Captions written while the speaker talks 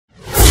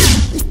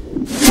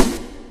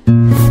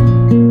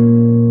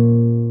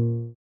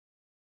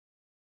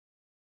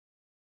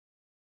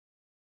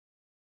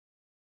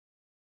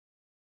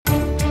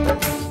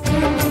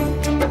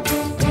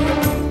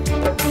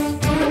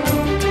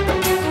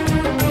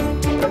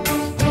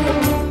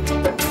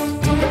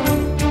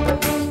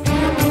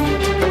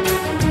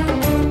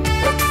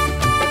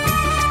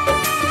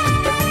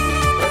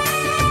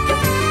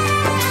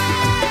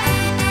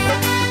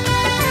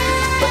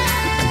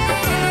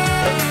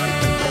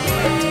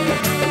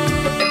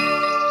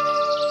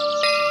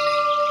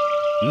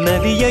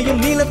நதியையும்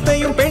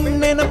நிலத்தையும்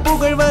பெண்ணென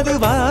புகழ்வது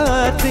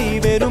வார்த்தை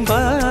வெறும்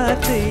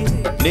வார்த்தை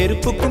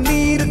நெருப்புக்கும்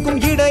நீருக்கும்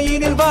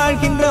இடையினில்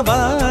வாழ்கின்ற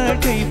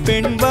வாழ்க்கை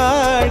பெண்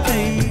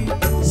வாழ்க்கை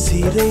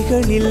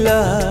சிறைகள்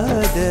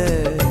இல்லாத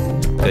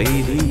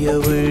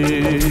கைதியவள்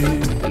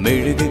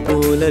மெழுகு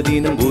போல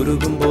தினம்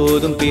உருகும்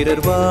போதும்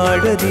பிறர்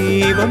வாழ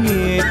தீபம்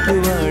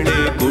ஏற்றுவாளே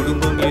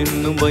குடும்பம்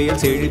என்னும்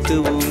வயல் செழித்து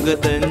ஊங்க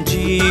தன்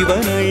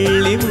ஜீவன்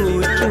அள்ளி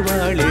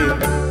ஊற்றுவாளே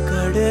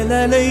கடல்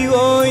அலை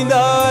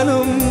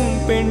ஓய்ந்தாலும்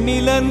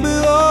பெண்ணில் அன்பு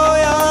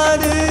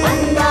ஓயாது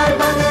வந்தாள்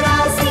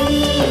மகராசி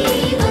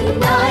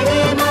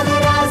வந்தாளே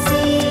மகராசி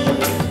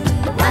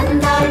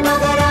வந்தாள்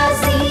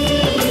மகராசி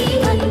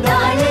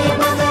வந்தாளே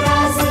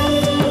மகராசி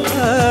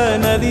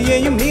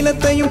நதியையும்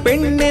நிலத்தையும்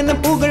பெண்ணென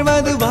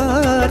புகழ்வது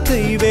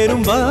வார்த்தை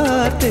வெறும்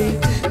வார்த்தை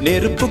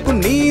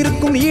நெருப்புக்கும்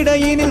நீருக்கும்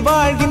இடையினில்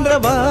வாழ்கின்ற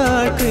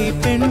வாழ்க்கை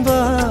பெண்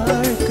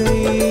வாழ்க்கை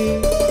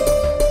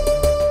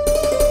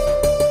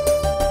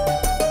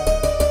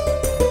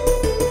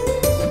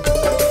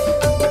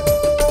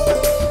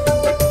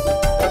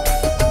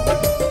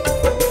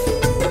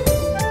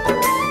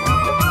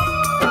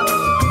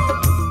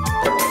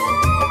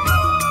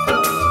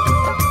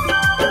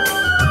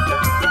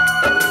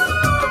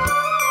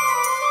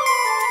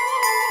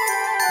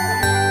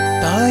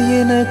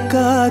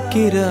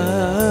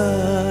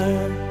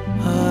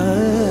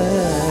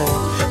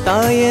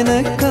தாயன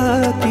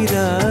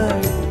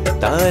காக்கிறாள்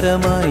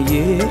தாரமாய்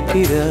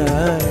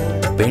ஏற்கிறாள்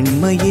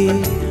பெண்மையே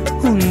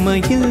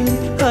உண்மையில்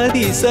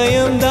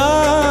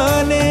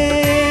அதிசயம்தானே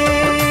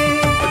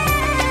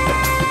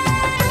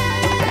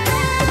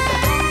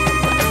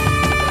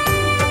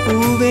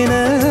பூவென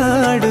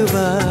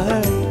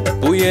ஆடுவாள்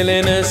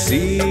புயலென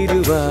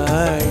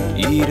சீருவாள்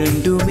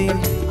இரண்டுமே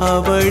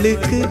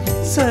அவளுக்கு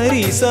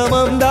சரி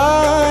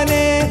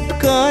சமம்தானே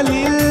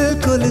காலில்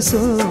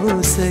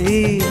கொலுசோசை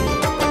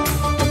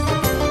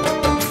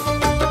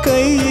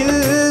கையில்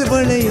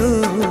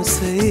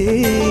வளையோசை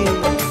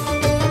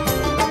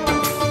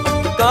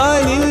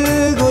காலில்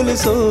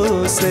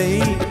கொலுசோசை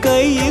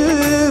கையில்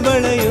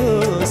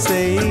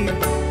வளையோசை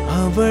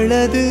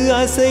அவளது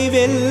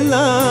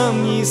அசைவெல்லாம்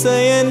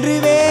இசையன்று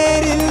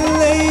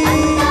வேறில்லை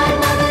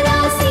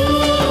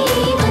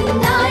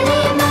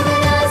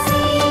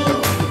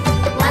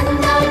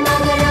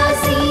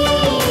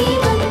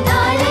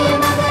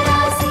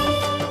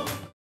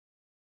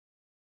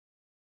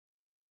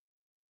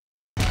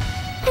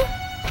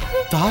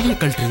தாலியை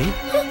கழட்டு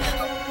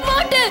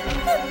மாட்டேன்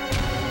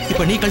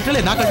இப்ப நீ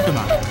கழட்டல நான்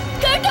கழட்டுமா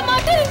கழட்ட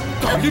மாட்டேன்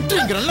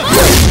கழட்டுங்கறல்ல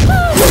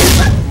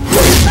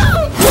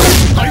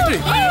கழட்டு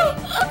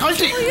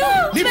கழட்டு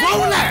நீ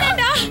போவல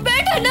வேண்டாடா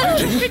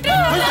விட்டு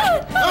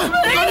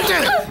கழட்டு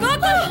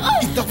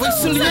இந்த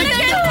வயசுல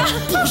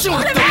புருஷன்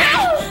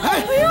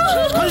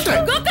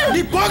கழட்டு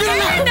நீ போகல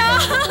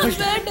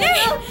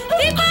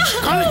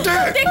கழட்டு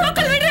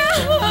கோக்கல் விடு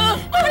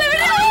அவளை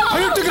விடு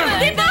கழட்டுங்கற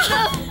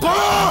போ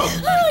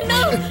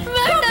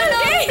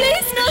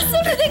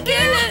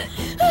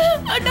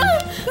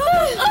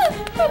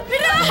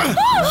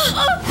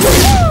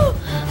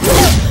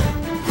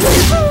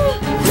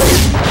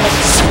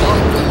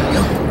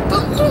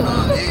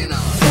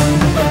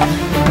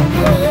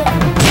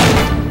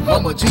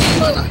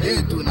जीवन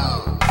हेतुना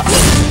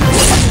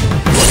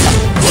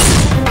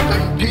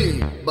कंठे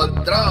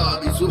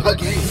भद्रादि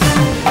सुभगे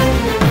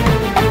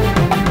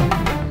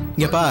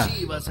இங்கப்பா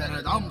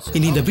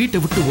இனி இந்த வீட்டை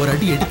விட்டு ஒரு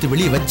அடி எடுத்து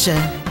வெளியே வச்ச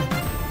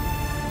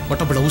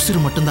ஒட்டப்பட உசிறு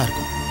மட்டும்தான்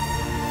இருக்கும்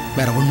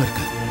வேற ஒண்ணும்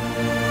இருக்காது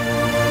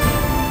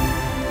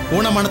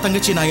ஊனமான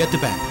தங்கச்சி நான்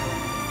ஏத்துப்பேன்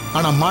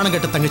ஆனா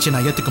மானகட்ட தங்கச்சி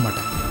நான் ஏத்துக்க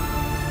மாட்டேன்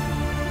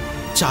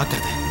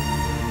ஜாக்கிரதை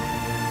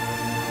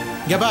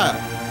இங்கப்பா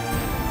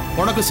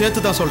உனக்கு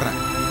சேர்த்து தான் சொல்றேன்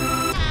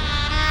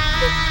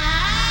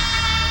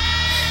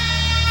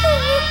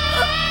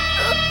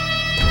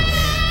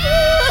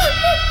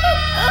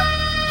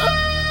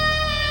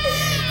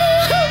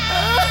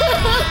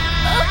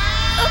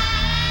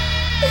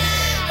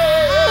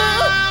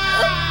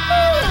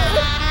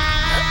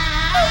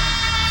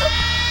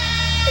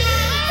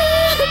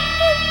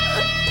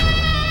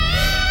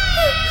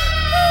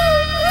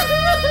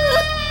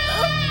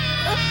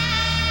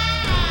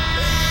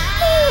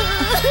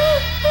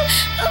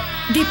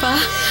दीपा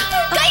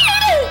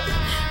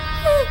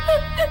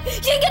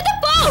எங்கிட்ட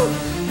போ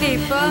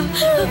தீபா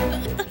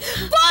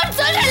போன்னு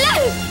சொல்றல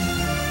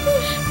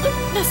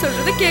நான்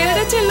சொல்றத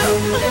கேளுடா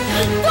செல்லம்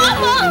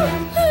போமா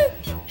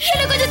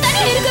என்ன கொஞ்சம்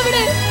தனியா இருக்க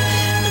விடு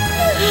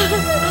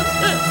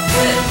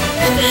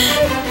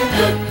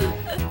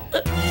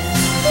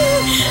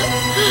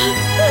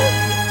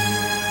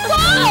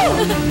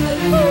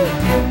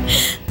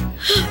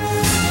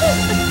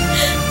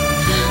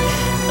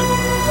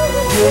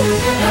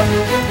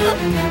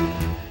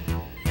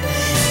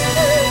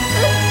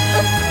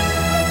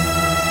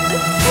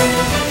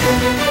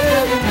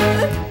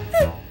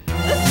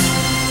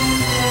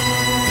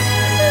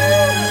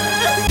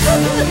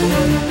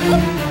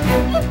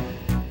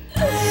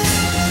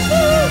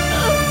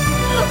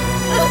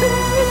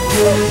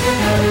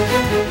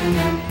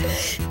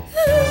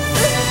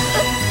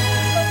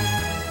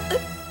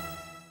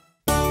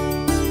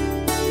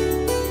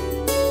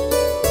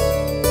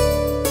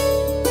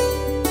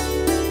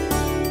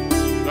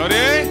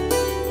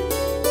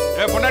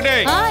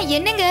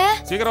என்னங்க?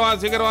 சீக்கிரம்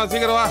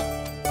வா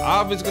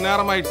ஆபீஸ்க்கு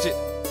நேரம் ஆயிடுச்சு.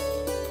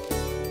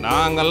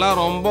 நாங்கெல்லாம்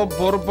ரொம்ப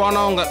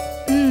பொறுப்பானவங்க.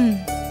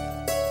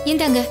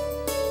 இந்தாங்க.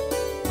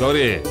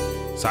 கௌரி,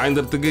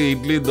 சாயந்தரத்துக்கு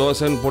இட்லி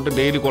தோசைன்னு போட்டு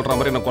டெய்லி கொள்ற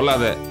மாதிரி என்ன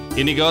கொள்ளாத.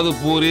 இன்னைக்காவது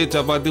பூரி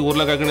சப்பாத்தி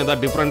உருளைக்கிழங்கு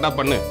ஏதாவது டிஃப்ரெண்டா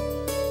பண்ணு.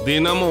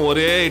 தினமும்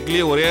ஒரே இட்லி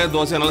ஒரே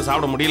தோசை என்னால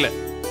சாப்பிட முடியல.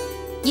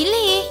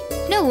 இல்லையே,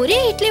 நான் ஒரே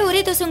இட்லி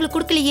ஒரே தோசை உங்களுக்கு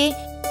கொடுக்கலையே.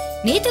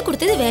 நேத்து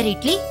கொடுத்தது வேற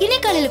இட்லி,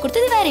 இன்னைக்கு காலையில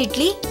கொடுத்தது வேற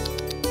இட்லி.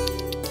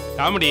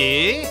 காமெடி.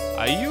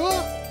 ஐயோ,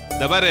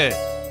 இந்த பாரு,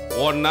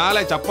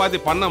 உன்னால சப்பாத்தி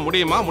பண்ண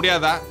முடியுமா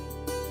முடியாதா?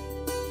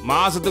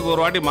 மாசத்துக்கு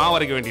ஒரு வாட்டி மாவு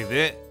அரைக்க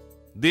வேண்டியது,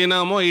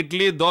 தினமும்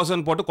இட்லி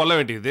தோசைன்னு போட்டு கொல்ல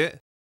வேண்டியது.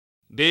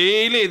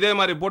 டெய்லி இதே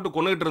மாதிரி போட்டு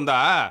கொண்டுகிட்டு இருந்தா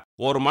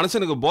ஒரு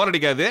மனுஷனுக்கு போர்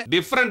அடிக்காது.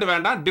 டிஃபரெண்ட்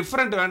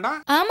வேண்டாம்.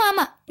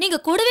 ஆமா, நீங்க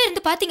கூடவே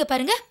இருந்து பாத்தீங்க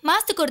பாருங்க.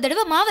 மாசத்துக்கு ஒரு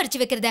தடவை மாவு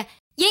அரைச்சு வைக்கிறத.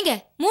 ஏங்க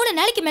 3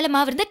 நாளைக்கு மேல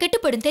மாவு இருந்தா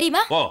கெட்டுப்படும்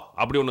தெரியுமா? ஓ,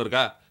 அப்படி ஒண்ணு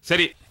இருக்கா?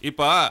 சரி,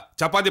 இப்ப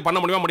சப்பாத்தி பண்ண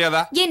முடியுமா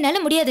முடியாதா? என்னால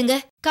முடியாதுங்க.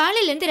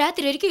 காலையில இருந்து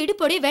ராத்திரி வரைக்கும்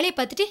இடுப்போட வேலையை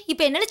பார்த்துட்டு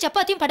இப்ப என்னால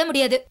சப்பாத்தியும் பண்ண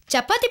முடியாது.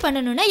 சப்பாத்தி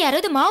பண்ணணும்னா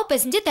யாராவது மாவு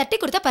பிசைஞ்சு தட்டி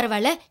கொடுத்தா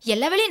பரவாயில்ல.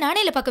 எல்லா வேலையும்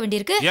நானே பார்க்க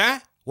வேண்டியிருக்கு. ஏன்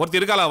ஒருத்தி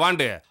இருக்காளா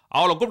வாண்டு,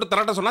 அவளை கூப்பிட்டு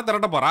திரட்ட சொன்னா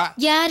திரட்ட போறா.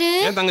 யாரு?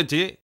 என்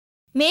தங்கச்சி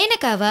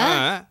மேனகாவா?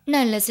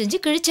 நல்லா செஞ்சு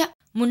கிழிச்சா.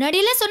 முன்னாடி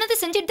எல்லாம் சொன்னது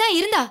செஞ்சுட்டு தான்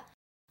இருந்தா.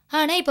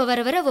 ஆனா இப்ப வர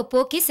வர அவ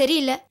போக்கே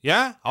சரியில்லை.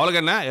 ஏன்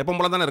அவளுக்கு என்ன எப்பவும்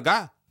போல தானே இருக்கா?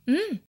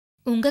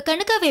 உங்க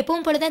கண்ணுக்கு அவ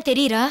எப்பவும் போலதான்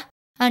தெரியறா.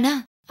 ஆனா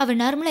அவ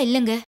நார்மலா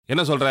இல்லங்க.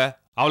 என்ன சொல்ற?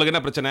 அவளுக்கு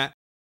என்ன பிரச்சனை?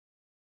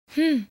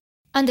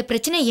 அந்த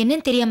பிரச்சனை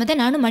என்னன்னு தெரியாம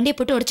தான் நானும் மண்டைய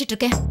போட்டு உடைச்சிட்டு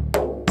இருக்கேன்.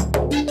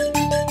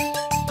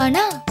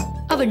 ஆனா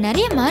அவ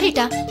நிறைய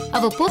மாறிட்டா.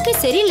 அவ போக்கே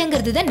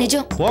சரியில்லைங்கிறது தான்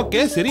நிஜம்.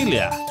 போக்கே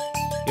சரியில்லையா?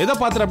 எதை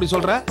பாத்துற அப்படி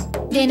சொல்ற?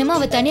 தினமும்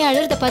அவ தனியா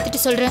அழுறத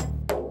பாத்துட்டு சொல்றேன்.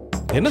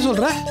 என்ன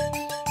சொல்ற?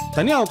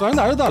 தனியா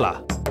உட்கார்ந்து அழுதாளா?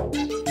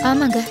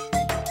 ஆமாங்க.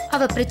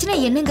 அவ பிரச்சனை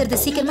என்னங்கறத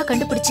சீக்கிரமா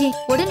கண்டுபிடிச்சு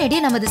உடனடியே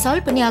நம்ம அதை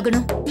சால்வ் பண்ணி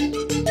ஆகணும்.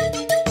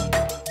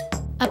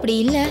 அப்படி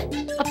இல்ல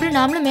அப்புறம்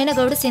நாமளும்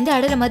மேனகாவோட சேர்ந்து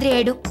அழற மாதிரி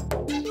ஆயிடும்.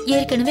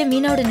 ஏற்கனவே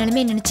மீனாவோட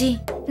நிலைமையை நினைச்சு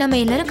நம்ம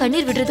எல்லாரும்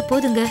கண்ணீர் விடுறது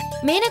போதுங்க.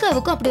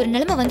 மேனகாவுக்கும் அப்படி ஒரு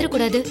நிலைமை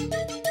வந்துடக்கூடாது.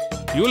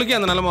 இவளுக்கே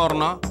அந்த நிலைமை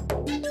வரணும்.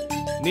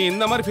 நீ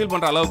இந்த மாதிரி ஃபீல்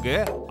பண்ற அளவுக்கு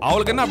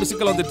அவளுக்கு என்ன அப்படி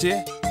சிக்கல் வந்துருச்சு?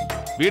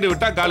 வீடு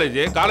விட்டா காலேஜ்,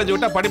 காலேஜ்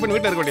விட்டா படிப்புன்னு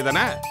வீட்டில் இருக்க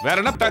வேண்டியதானே? வேற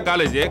என்ன?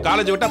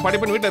 காலேஜ் விட்டா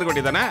படிப்புன்னு வீட்டில் இருக்க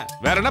வேண்டியதானே?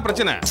 வேற என்ன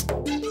பிரச்சனை?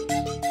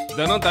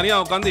 தினம் தனியா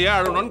உட்காந்து ஏன்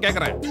அழணும்னு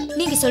கேக்குறேன்.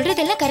 நீங்க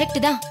சொல்றதெல்லாம் கரெக்ட்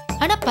தான்.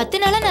 ஆனா 10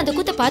 நாளா நான் அந்த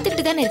கூத்த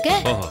பாத்துக்கிட்டு தானே இருக்கேன்.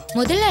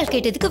 முதல் நாள்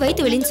கேட்டதுக்கு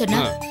வயித்து வலின்னு சொன்னா,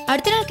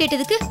 அடுத்த நாள்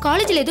கேட்டதுக்கு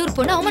காலேஜ்ல ஏதோ ஒரு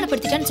பொண்ணு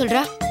அவமானப்படுத்திட்டான்னு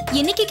சொல்றா.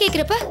 இன்னைக்கு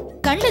கேக்குறப்ப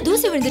கண்ணுல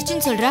தூசி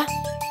விழுந்துருச்சுன்னு சொல்றா.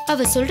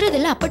 அவ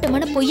சொல்றதெல்லாம்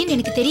அப்பட்டமான பொய்ன்னு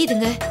எனக்கு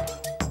தெரியுதுங்க.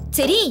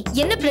 சரி,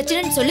 என்ன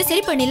பிரச்சனைன்னு சொல்லி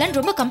சரி பண்ணிடலான்னு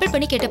ரொம்ப கம்பல்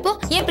பண்ணி கேட்டப்போ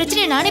என்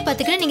பிரச்சனையை நானே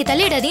பாத்துக்கிறேன், நீங்க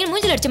தலையிடாதீங்கன்னு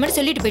மூஞ்சில அடிச்ச மாதிரி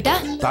சொல்லிட்டு போயிட்டா.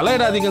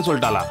 தலையிடாதீங்கன்னு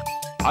சொல்லிட்டாளா?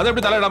 அது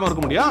எப்படி தலையிடாம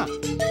இருக்க முடியும்?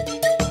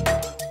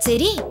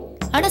 சரி,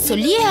 ஆனா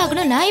சொல்லியே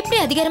ஆகணும். நான் எப்படி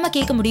அதிகாரமா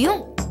கேட்க முடியும்?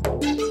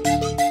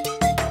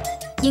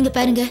 இங்க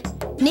பாருங்க,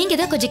 நீங்க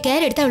தான் கொஞ்சம்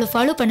கேர் எடுத்து அவளை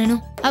ஃபாலோ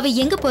பண்ணணும். அவ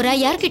எங்க போறா,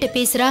 யார்கிட்ட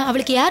பேசுறா,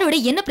 அவளுக்கு யாரோட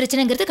என்ன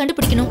பிரச்சனைங்கிறத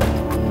கண்டுபிடிக்கணும்.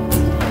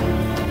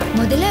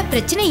 முதல்ல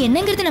பிரச்சனை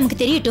என்னங்கிறது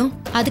நமக்கு தெரியட்டும்.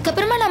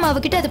 அதுக்கப்புறமா நாம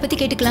அவகிட்ட அதை பத்தி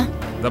கேட்டுக்கலாம்.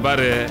 இந்த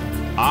பாரு,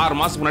 6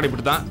 மாசத்துக்கு முன்னாடி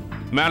இப்படித்தான்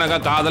மேனகா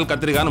காதல்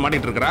கத்திரிக்கான்னு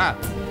மாட்டிட்டு இருக்கா.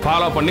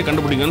 ஃபாலோ பண்ணி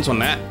கண்டுபிடிங்கன்னு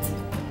சொன்னேன்.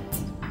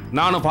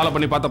 நானும் ஃபாலோ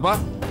பண்ணி பார்த்தப்பா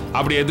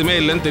அப்படி எதுவுமே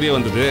இல்லைன்னு தெரிய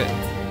வந்தது.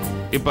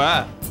 இப்ப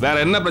வேற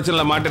என்ன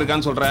பிரச்சனைல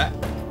மாட்டிருக்கான்னு சொல்ற?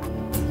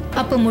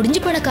 அப்ப முடிஞ்சு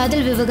போன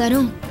காதல்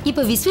விவகாரம்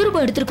இப்ப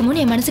விஸ்வரூபம்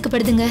எடுத்திருக்குமோன்னு என் மனசுக்கு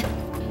படுதுங்க.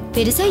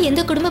 பெருசா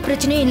எந்த குடும்ப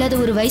பிரச்சனையும் இல்லாத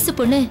ஒரு வயசு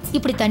பொண்ணு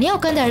இப்படி தனியா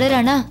உட்காந்து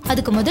அழறானா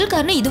அதுக்கு முதல்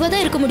காரணம் இதுவா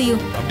தான் இருக்க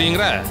முடியும்.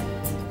 அப்படிங்கிற?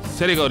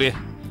 சரி கௌரி,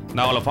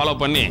 நான் அவளை ஃபாலோ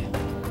பண்ணி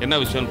என்ன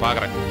விஷயம்னு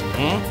பாக்குறேன்.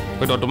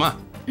 போயிட்டு வரட்டுமா?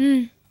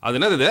 அது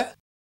என்னது இது?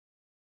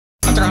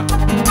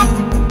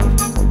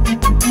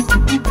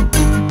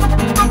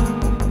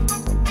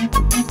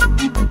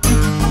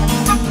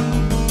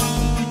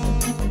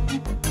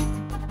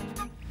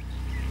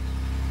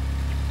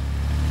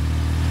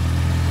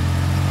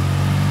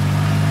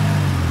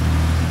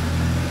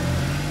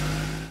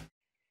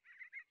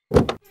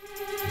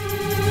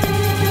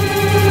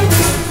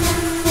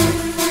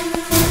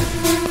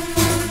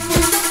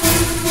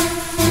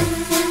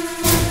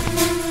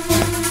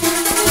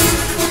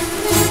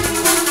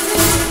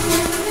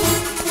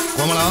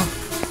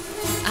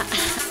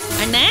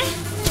 அண்ணே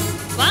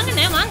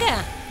வாங்கண்ணே வாங்க.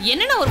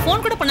 என்னண்ணா ஒரு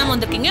ஃபோன் கூட பண்ணாம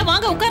வந்திருக்கீங்க?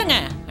 வாங்க உட்காருங்க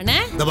அண்ணே.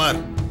 இந்த பார்,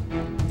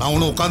 நான்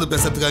ஒன்றும் உட்காந்து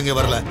பேசுறதுக்காக இங்கே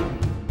வரல.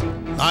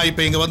 நான்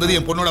இப்போ இங்கே வந்தது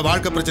என் பொண்ணோட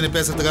வாழ்க்கை பிரச்சனை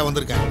பேசுறதுக்காக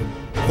வந்திருக்கேன்.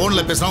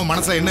 ஃபோனில் பேசினா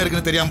மனசில் என்ன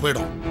இருக்குன்னு தெரியாமல்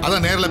போயிடும்.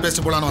 அதான் நேரில்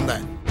பேசிட்டு போலான்னு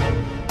வந்தேன்.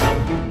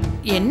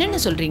 என்னென்ன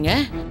சொல்றீங்க?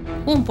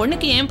 உன்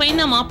பொண்ணுக்கு என்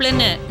பையன் தான்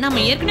மாப்பிள்ளைன்னு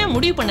நம்ம ஏற்கனவே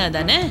முடிவு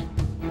பண்ணாதானே?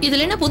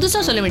 இதுல என்ன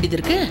புதுசா சொல்ல வேண்டியது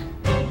இருக்கு?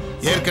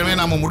 ஏற்கனவே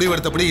நாம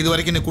முடிவெடுத்தபடி இது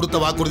வரைக்கும் நீ கொடுத்த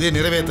வாக்குறுதியை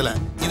நிறைவேற்றல.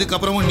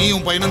 இதுக்கப்புறமும் நீ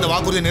உன் பையனும் இந்த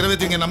வாக்குறுதியை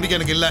நிறைவேற்றுவீங்க நம்பிக்கை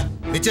எனக்கு இல்ல.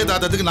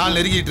 நிச்சயதார்த்தத்துக்கு நாள்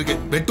நெருங்கிட்டு இருக்கு.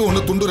 வெட்டு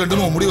 1 துண்டு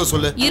 2ன்னு உன் முடிவை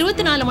சொல்லு.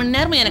 24 மணி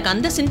நேரம் எனக்கு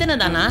அந்த சிந்தனை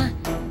தானா?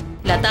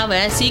 லதாவை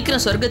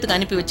சீக்கிரம் சொர்க்கத்துக்கு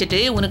அனுப்பி வச்சுட்டு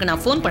உனக்கு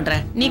நான் ஃபோன்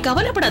பண்றேன். நீ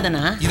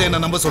கவலைப்படாதனா? இதை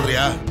என்ன நம்ப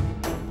சொல்றியா?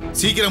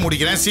 சீக்கிரம்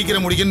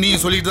முடிக்கிறேன் நீ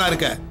சொல்லிட்டு தான்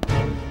இருக்க.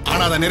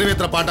 ஆனா அதை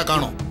நிறைவேற்ற பாட்டை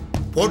காணும்.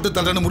 போட்டு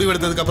தள்ளுன்னு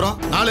முடிவெடுத்ததுக்கு அப்புறம்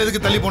நாளை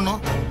எதுக்கு தள்ளி போடணும்?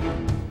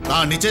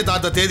 நான்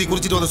நிச்சயதார்த்த தேதி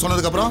குறிச்சிட்டு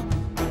சொன்னதுக்கு அப்புறம்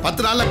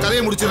 10 நாள்ல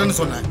கதையை முடிச்சிடறேன்னு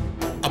சொன்னேன்.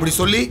 அப்படி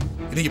சொல்லி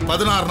இன்னைக்கு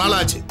 16 நாள்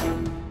ஆச்சு.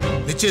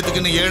 நிச்சயத்துக்கு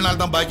இன்னும் 7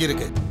 நாள் தான் பாக்கி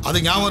இருக்கு. அது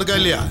ஞாபகம் இருக்கா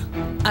இல்லையா?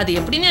 அது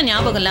எப்படின்னா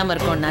ஞாபகம் இல்லாம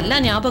இருக்கும்? நல்லா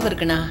ஞாபகம்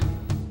இருக்குண்ணா.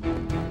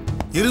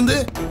 இருந்து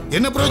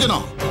என்ன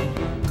பிரயோஜனம்?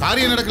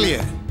 காரியம்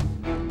நடக்கலையே.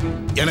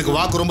 எனக்கு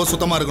வாக்கு ரொம்ப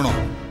சுத்தமா இருக்கணும்.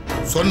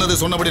 சொன்னது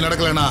சொன்னபடி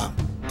நடக்கலனா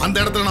அந்த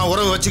இடத்துல நான்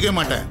உறவை வச்சுக்கவே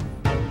மாட்டேன்.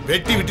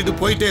 வெட்டி விட்டுட்டு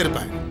போயிட்டே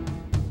இருப்பேன்.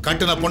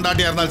 கட்டுன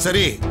பொண்டாட்டியா இருந்தாலும்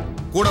சரி,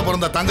 கூட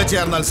பிறந்த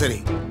தங்கச்சியா இருந்தாலும் சரி,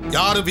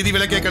 யாரும் விதி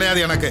விலக்கே கிடையாது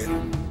எனக்கு.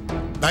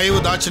 தயவு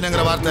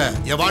தாட்சியங்கிற வார்த்தை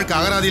என் வாழ்க்கை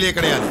அகராதியிலே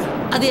கிடையாது.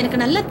 அது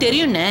எனக்கு நல்லா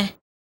தெரியும்ண்ணே.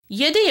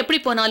 எது எப்படி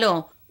போனாலும்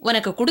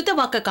உனக்கு கொடுத்த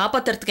வாக்க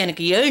காப்பாத்துறதுக்கு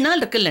எனக்கு 7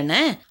 நாள்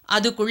இருக்குல்லண்ணே.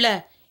 அதுக்குள்ள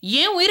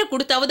ஏன் உயிரை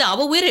கொடுத்தாவது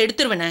அவ உயிரை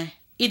எடுத்துருவனே.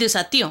 இது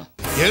சத்தியம்.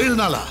 7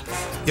 நாளா?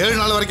 7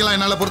 நாள் வரைக்கும்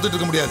என்னால பொறுத்துட்டு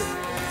இருக்க முடியாது.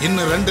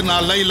 இன்னும் 2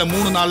 நாள்ல இல்ல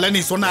 3 நாள்ல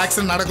நீ சொன்ன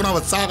ஆக்சிடென்ட் நடக்கணும்,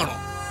 அவ சாகணும்.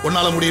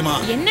 உன்னால முடியுமா?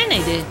 என்னண்ணே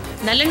இது?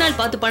 நல்ல நாள்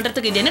பார்த்து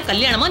பண்றதுக்கு இது என்ன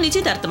கல்யாணமா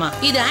நிச்சயதார்த்தமா?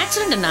 இது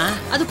ஆக்சிடென்ட்னா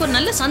அதுக்கு ஒரு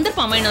நல்ல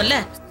சந்தர்ப்பம் அமையணும்ல.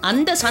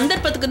 அந்த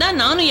சந்தர்ப்பத்துக்கு தான்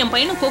நானும் என்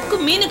பையனும் கொக்கு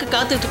மீனுக்கு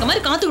காத்துக்கிட்டு இருக்க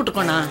மாதிரி காத்துக்கிட்டு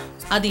இருக்கோம்னா.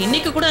 அது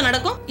இன்னைக்கு கூட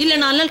நடக்கும், இல்ல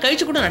 4 நாள்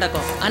கழிச்சு கூட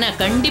நடக்கும். ஆனா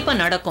கண்டிப்பா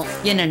நடக்கும்.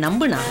 என்ன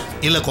நம்புனா?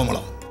 இல்ல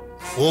கோமலம்,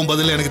 உன்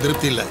பதில் எனக்கு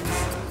திருப்தி இல்ல.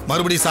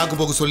 மறுபடியும் சாக்கு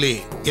போக்கு சொல்லி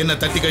என்ன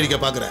தட்டி கழிக்க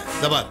பாக்குற.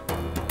 தபார்,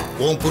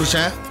 உன்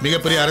புருஷன்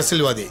மிகப்பெரிய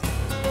அரசியல்வாதி,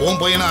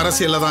 உன் பையனும்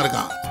அரசியல்ல தான்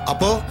இருக்கான்.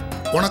 அப்போ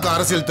உனக்கு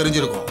அரசியல்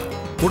தெரிஞ்சிருக்கும்.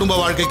 குடும்ப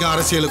வாழ்க்கைக்கும்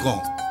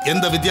அரசியலுக்கும்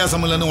எந்த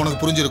வித்தியாசம் இல்லைன்னு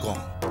உனக்கு புரிஞ்சிருக்கும்.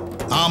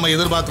 நாம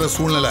எதிர்பார்க்கிற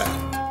சூழ்நிலை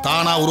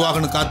தானா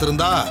உருவாகணும்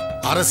காத்திருந்தா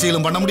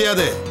அரசியலும் பண்ண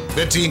முடியாது,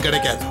 வெற்றியும்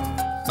கிடைக்காது.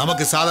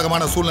 நமக்கு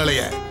சாதகமான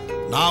சூழ்நிலையை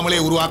நாமளே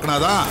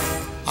உருவாக்குனாதான்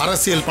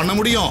அரசியல் பண்ண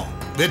முடியும்,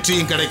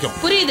 வெற்றியும் கிடைக்கும்.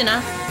 புரியுதுண்ணா,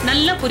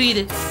 நல்லா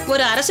புரியுது.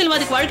 ஒரு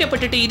அரசியல்வாதிக்கு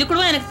வாழ்க்கைப்பட்டுட்டு இது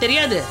கூட எனக்கு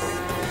தெரியாது.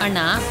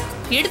 அண்ணா,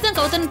 எடுத்த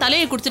கவுத்தன்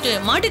தலையை குடுத்துட்டு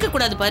மாட்டிக்க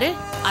கூடாது பாரு.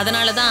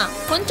 அதனாலதான்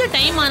கொஞ்சம்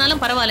டைம்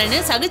ஆனாலும்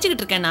பரவாயில்லன்னு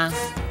சகிச்சுக்கிட்டு இருக்கேண்ணா.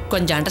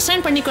 கொஞ்சம்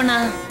அண்டர்ஸ்டாண்ட் பண்ணிக்கோண்ணா.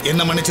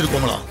 என்ன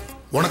மன்னிச்சிருக்கோங்களா?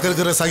 உனக்கு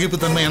இருக்கிற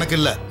சகிப்புத்தன்மை எனக்கு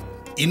இல்ல.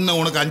 இன்னும்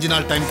உனக்கு 5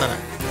 நாள் டைம்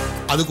தரேன்.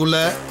 அதுக்குள்ள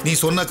நீ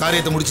சொன்ன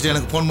காரியத்தை முடிச்சுட்டு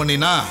எனக்கு போன்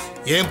பண்ணினா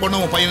என்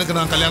பொண்ணு உன் பையனுக்கு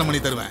நான் கல்யாணம்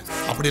பண்ணி தருவேன்.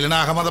 அப்படி இல்லைன்னா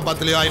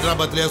அகமதாபாத்லயோ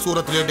ஹைதராபாத்லயோ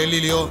சூரத்லயோ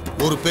டெல்லியிலயோ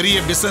ஒரு பெரிய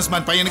பிசினஸ்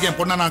மேன் பையனுக்கு என்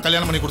பொண்ணை நான்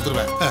கல்யாணம் பண்ணி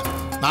கொடுத்துருவேன்.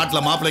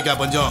 நாட்டுல மாப்பிள்ளைக்கா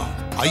பஞ்சம்.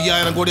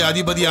 5000 கோடி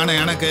அதிபதியான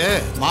எனக்கு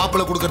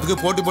மாப்பிள்ளை கொடுக்கறதுக்கு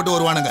போட்டி போட்டு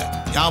வருவானுங்க,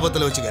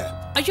 ஞாபகத்துல வச்சுக்க.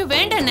 ஐயோ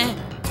வேண்டாண்ணே,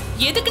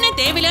 எதுக்குன்னே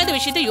தேவையில்லாத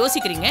விஷயத்த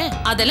யோசிக்கிறீங்க?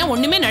 அதெல்லாம்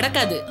ஒண்ணுமே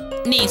நடக்காது.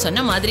 நீ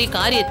சொன்ன மாதிரி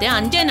காரியத்தை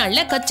 5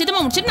 நாள்ல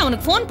கச்சிதமா முடிச்சுட்டு நான்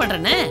உனக்கு போன்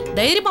பண்றேனே.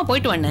 தைரியமா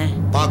போயிட்டு வாண்ணே.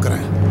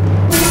 பாக்குறேன்.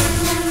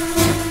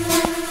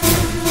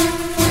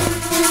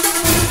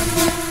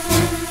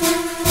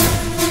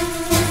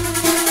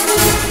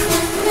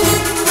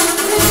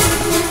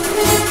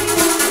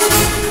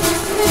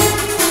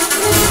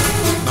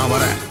 நான்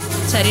வரேன்.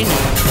 சரிண்ணே.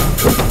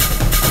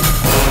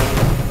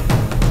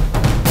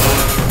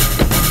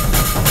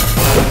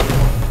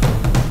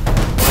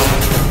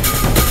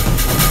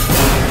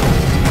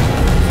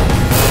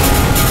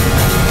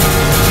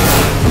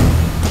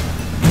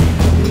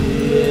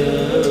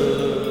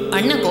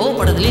 அண்ணன்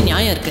கோவப்படுறதுல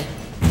நியாயம் இருக்கு.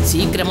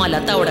 சீக்கிரமா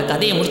லதாவோட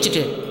கதையை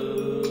முடிச்சிட்டு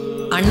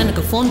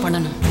அண்ணனுக்கு போன்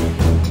பண்ணணும்.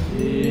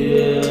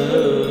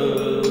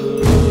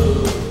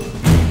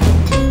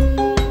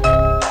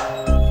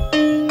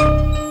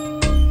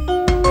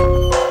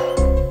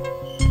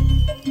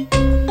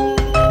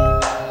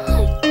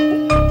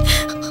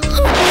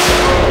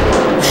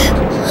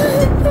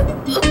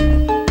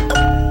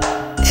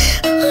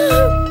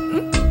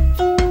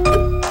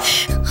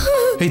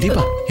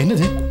 தீபா,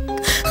 என்னது?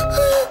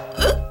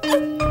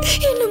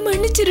 என்ன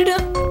மன்னிச்சிருடா.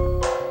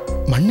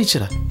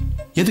 மன்னிச்சிரா?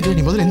 எதுக்கு?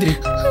 நீ முதல்ல எந்திரி.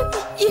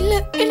 இல்ல,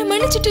 என்ன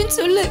மன்னிச்சிட்டேன்னு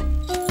சொல்லு.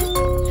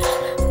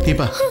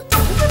 தீபா,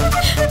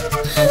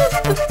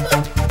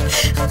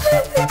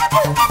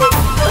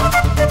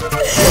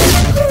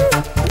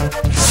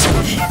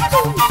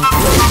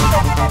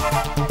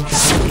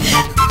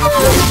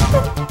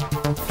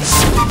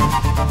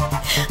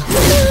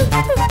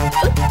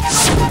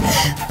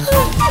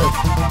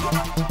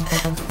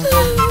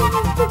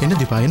 என்ன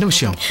தீபா, என்ன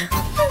விஷயம்?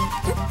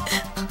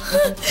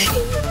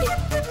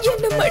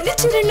 என்ன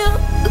மன்னிச்சிருடா.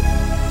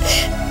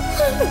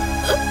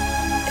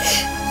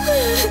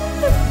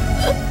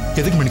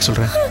 எதுக்கு மன்னிக்க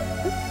சொல்ற?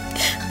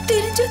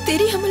 தெரிஞ்சோ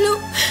தெரியாமலோ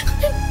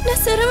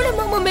நான் சரவண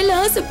மாமா மேல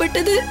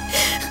ஆசைப்பட்டது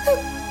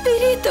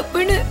பெரிய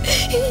தப்புன்னு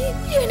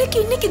எனக்கு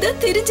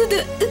இன்னைக்குதான் தெரிஞ்சது.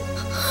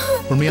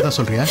 உண்மையாதான்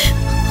சொல்றியா?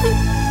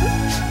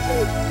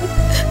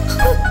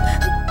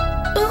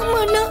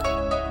 ஆமாண்ணா,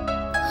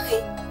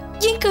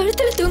 என்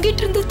கழுத்துல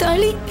தொங்கிட்டு இருந்த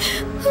தாலி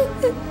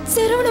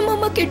சரவண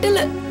மாமா கெட்டல,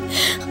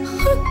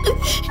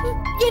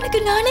 எனக்கு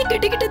நானே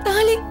கட்டிக்கிட்ட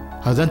தாலி.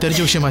 அதுதான்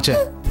தெரிஞ்ச விஷயமாச்சே.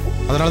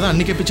 அதனாலதான்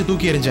அன்னைக்கு பிச்சு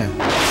தூக்கி எறிஞ்சேன்.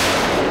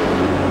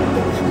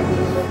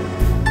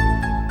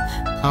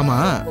 ஆமா,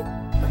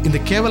 இந்த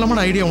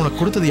கேவலமான ஐடியா உனக்கு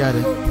கொடுத்தது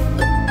யாரு?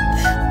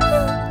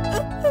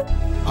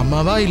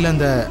 அம்மாவா இல்ல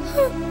அந்த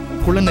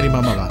குள்ளநரி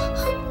மாமாவா?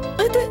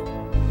 அது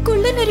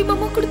குள்ளநரி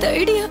மாமா கொடுத்த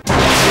ஐடியா.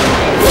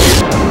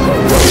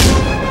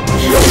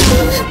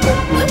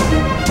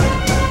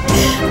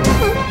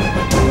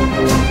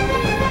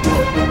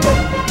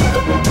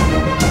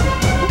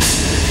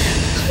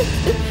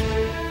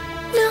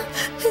 நான்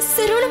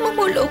சரவண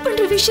மாமா லவ்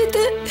பண்ற விஷயத்த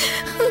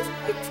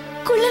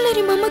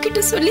குள்ளநரி மாமா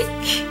கிட்ட சொல்லி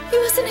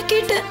யோசனை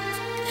கேட்டேன்.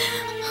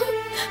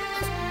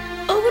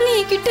 அவரும்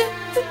என்கிட்ட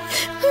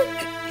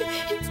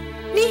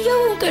நீயா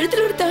உன்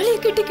கழுத்துல ஒரு தாலியை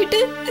கட்டிக்கிட்டு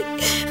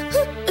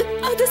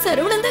அது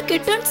சரவணன் தான்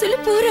கெட்டான்னு சொல்லி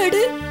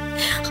போராடு.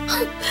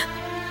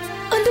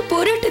 அந்த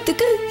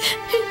போராட்டத்துக்கு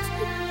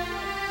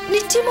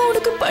நிச்சயமா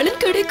உனக்கு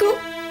பலன் கிடைக்கும்.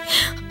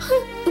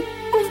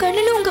 உங்க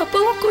அண்ணனும் உங்க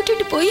அப்பாவும்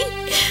கூட்டிட்டு போய்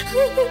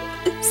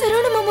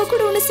சரவண மாமா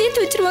கூட உன்னை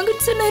சேர்த்து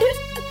வச்சிருவாங்கன்னு சொன்னாரு.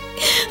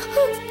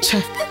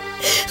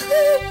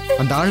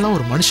 அந்த ஆள்லாம்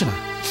ஒரு மனுஷனா?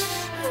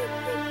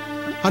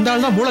 அந்த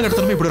ஆள் தான்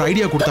மூலகட்டத்திலுமே இப்படி ஒரு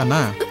ஐடியா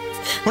கொடுத்தானா?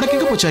 உனக்கு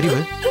எங்க போச்சு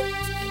அறிவு?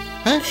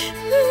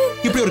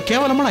 இப்படி ஒரு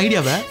கேவலமான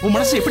ஐடியாவை உன்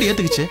மனசு எப்படி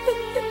ஏத்துக்குச்சு?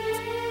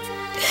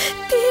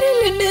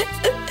 தெரியல,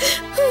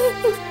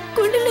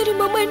 குண்டலரி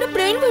மாமா என்ன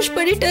பிரெயின் வாஷ்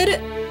பண்ணிட்டாரு.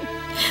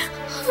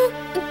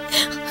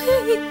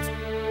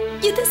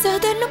 இது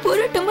சாதாரண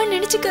போராட்டமா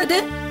நினைச்சுக்காத,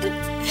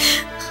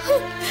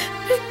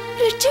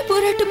 லட்சிய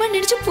போராட்டமா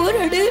நினைச்சு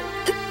போராடு.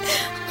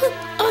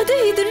 அது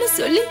இதுன்னு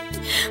சொல்லி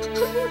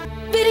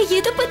வேற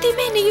எதை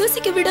பத்தியுமே என்ன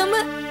யோசிக்க விடாம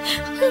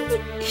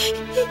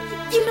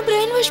என்ன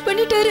பிரெயின் வாஷ்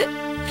பண்ணிட்டாரு.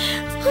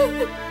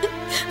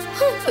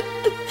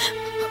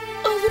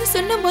 அவரு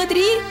சொன்ன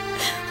மாதிரி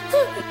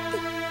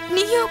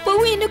நீயும்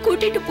அப்பாவும் என்ன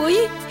கூட்டிட்டு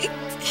போய்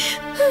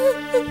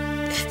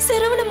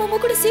சரவண மாமா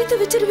கூட சேர்த்து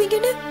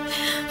வச்சிருவீங்கன்னு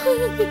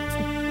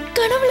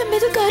கனவுல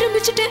மிதக்க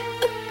ஆரம்பிச்சுட்டேன்.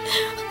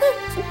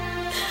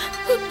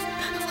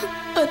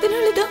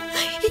 அதனாலதான்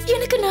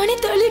எனக்கு நானே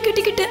தாலியை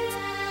கட்டிக்கிட்டேன்.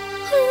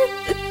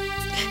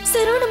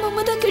 சரவண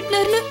மாமா தான்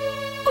கட்டினார்னு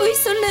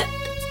போய் சொன்னேன்.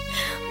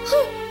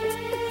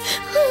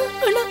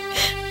 ஆனா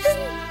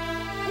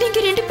நீங்க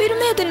ரெண்டு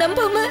பேருமே அதை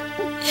நம்பாம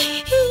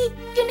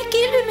என்ன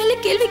கேள்வி மேல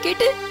கேள்வி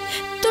கேட்டு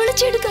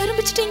தொலைச்சி எடுக்க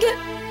ஆரம்பிச்சிட்டீங்க.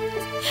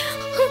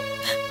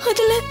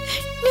 அதுல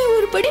நீ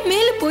ஒரு படி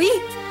மேல போய்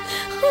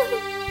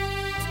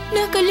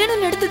நான்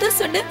கல்யாணம் நடத்ததா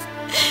சொன்னேன்.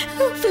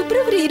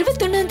 பிப்ரவரி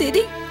 21ஆம்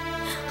தேதி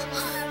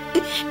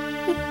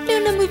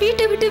நான் நம்ம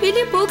வீட்டை விட்டு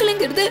வெளியே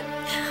போகலங்கிறத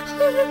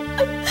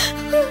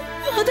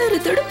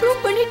ஆதாரத்தோட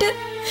ப்ரூவ் பண்ணிட்டேன்.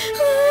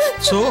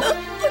 சோ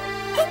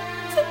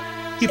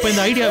இப்ப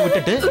இந்த ஐடியா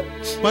விட்டுட்டு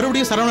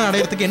மறுபடியும் சரவணன்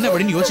அடையறதுக்கு என்ன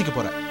வழின்னு யோசிக்க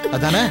போற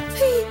அதானே?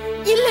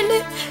 இல்லன்னு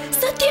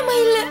சத்தியமா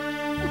இல்ல.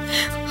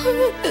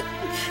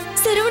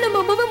 சரவண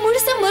மாமாவை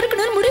முழுசா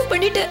மறக்கணும்னு முடிவு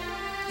பண்ணிட்டேன்.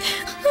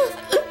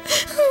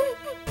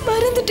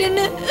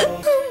 மறந்துட்டேன்னு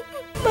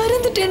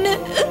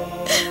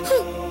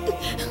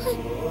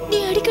நீ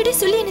அடிக்கடி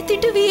சொல்லி என்ன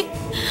திட்டுவே.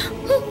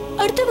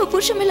 அடுத்தவ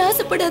புருஷன் மேல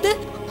ஆசைப்படாத,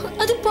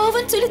 அது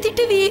பாவம்னு சொல்லி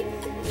திட்டுவே.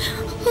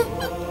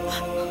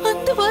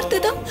 அந்த வார்த்தை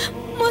தான்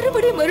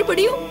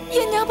மறுபடியும்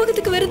என்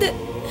ஞாபகத்துக்கு வருது.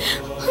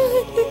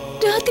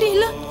 ராத்திரி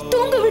எல்லாம்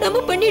தூங்க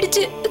விடாம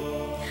பண்ணிடுச்சு.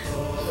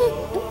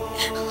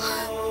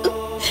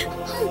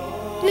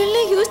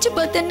 நல்லா யோசிச்சு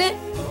பார்த்தேன்னு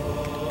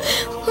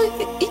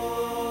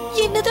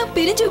என்னதான்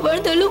பிரிஞ்சு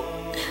வாழ்ந்தாலும்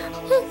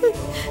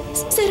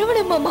சரவண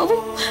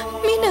மாமாவும்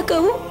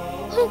மீனாக்காவும்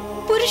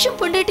புருஷன்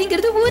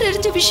பொண்டாட்டிங்கிறது ஊர்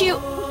அறிஞ்ச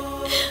விஷயம்.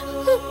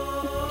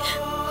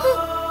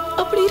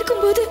 அப்படி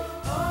இருக்கும்போது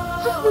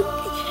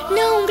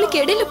நான் உங்களுக்கு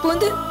இடையில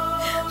போந்து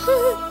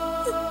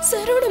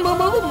சரவண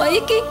மாமாவை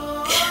மயக்கி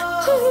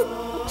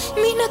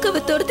மீனாக்காவை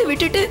துரத்து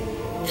விட்டுட்டு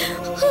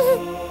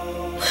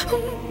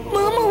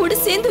மாமாவோட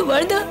சேர்ந்து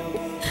வாழ்ந்தா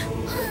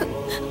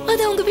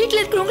அது அவங்க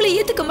வீட்டுல இருக்கிறவங்கள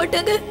ஏத்துக்க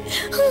மாட்டாங்க.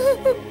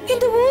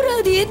 இந்த ஊர்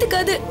அது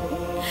ஏத்துக்காது.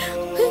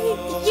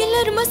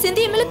 எல்லாருமா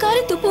சேர்ந்து என் மேல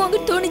காரை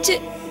துப்புவாங்கன்னு தோணுச்சு.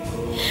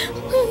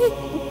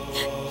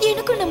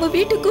 எனக்கும் நம்ம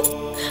வீட்டுக்கும்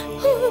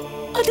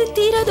அது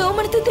தீராத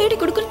அவமானத்தை தேடி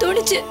கொடுக்குன்னு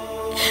தோணுச்சு.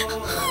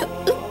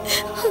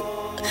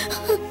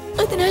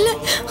 அதனால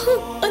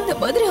அந்த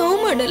மாதிரி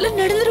அவமானம் எல்லாம்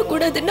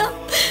நடந்துடக்கூடாதுன்னா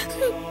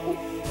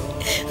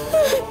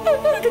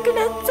அதுக்கு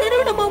நான்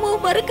சரவண மாமாவை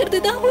மறக்கிறது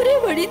தான் ஒரே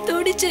வழி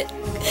தோணுச்சு.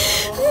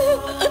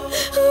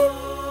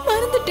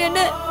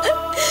 மறந்துட்டேன்னு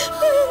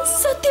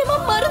சத்தியமா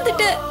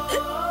மறந்துட்டேன்.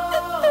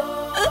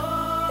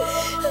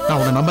 நான்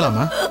உன்னை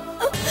நம்பலாமா?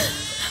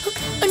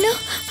 அண்ணா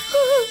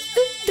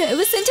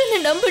தயவு செஞ்சு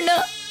என்ன நம்புனா.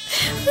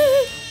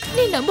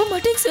 நீ நம்ப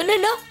மாட்டேன்னு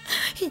சொன்னா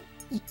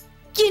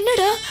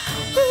என்னடா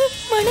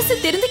மனசு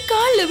திறந்து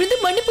காலில் விழுந்து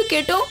மன்னிப்பு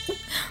கேட்டோம்.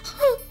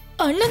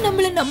 அண்ணன்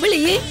நம்மள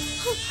நம்பலையே.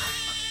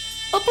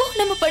 அப்போ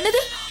நம்ம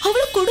பண்ணது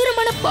அவ்வளவு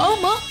கொடூரமான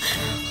பாவமா?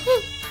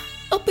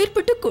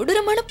 அப்பேற்பட்ட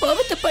கொடூரமான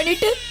பாவத்தை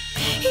பண்ணிட்டு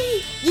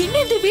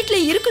இன்னும் இந்த வீட்டுல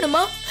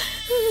இருக்கணுமா?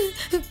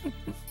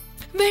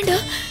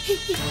 வேண்டாம்,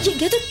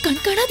 எங்கேயாவது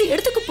கண்காணாத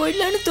இடத்துக்கு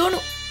போயிடலான்னு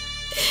தோணும்.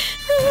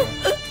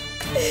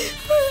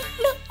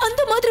 நான்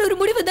அந்த மாதிரி ஒரு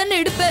முடிவை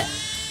தானே எடுப்பேன்.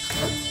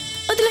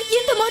 அதுல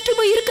எந்த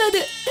மாற்றமும்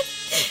இருக்காது.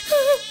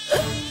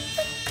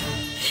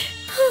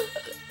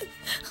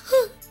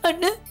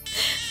 அண்ணா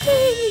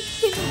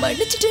என்ன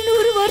மன்னிச்சிட்டேன்னு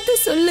ஒரு வார்த்தை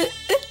சொல்லு.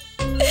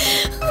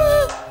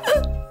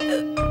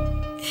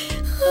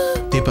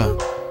 தீபா,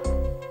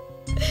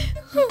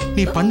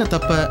 நீ பண்ண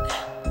தப்ப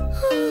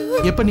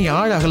எப்ப நீ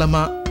ஆழ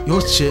அகலமா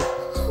யோசிச்சு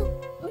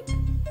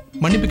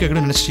மன்னிப்பு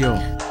கேட்கணும்னு நினைச்சியோ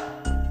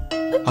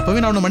அப்பவே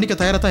நான் உன்னை மன்னிக்க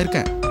தயாரா தான்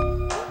இருக்கேன்.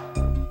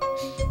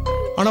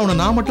 ஆனா உன்னை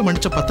நான் மட்டும்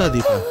மன்னிச்ச பத்தாது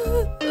தீபா.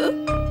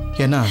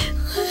 ஏன்னா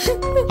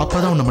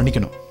அப்பதான் உன்னை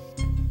மன்னிக்கணும்.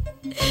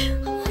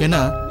 ஏன்னா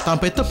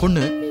தான் பெத்த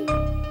பொண்ணு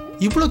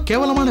இவ்வளவு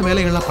கேவலமான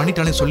வேலைகள்லாம்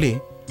பண்ணிட்டானே சொல்லி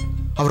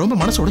அவர் ரொம்ப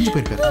மனசு உடைஞ்சு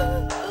போயிருக்காரு.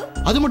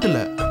 அது மட்டும்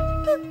இல்ல,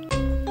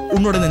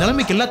 உன்னோட இந்த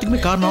நிலைமைக்கு எல்லாத்துக்குமே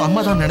காரணம்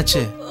அம்மா தான்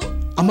நினைச்சு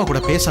அம்மா கூட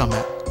பேசாம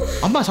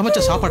அம்மா சமைச்ச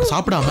சாப்பாடு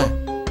சாப்பிடாம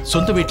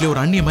சொந்த வீட்லயே ஒரு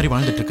அண்ணிய மாதிரி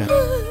வாழ்ந்துட்டு இருக்காரு.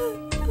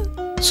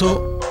 சோ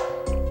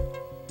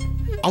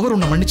அவர்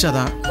உன்னை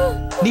மன்னிச்சாதான்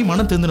நீ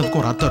மனம்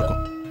திருந்தினதுக்கு ஒரு அர்த்தம்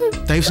இருக்கும்.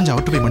 தயவு செஞ்சு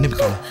அவர்கிட்ட போய்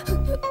மன்னிப்பு.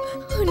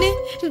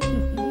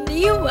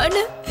 நீயும்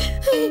வாணு,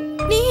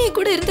 நீ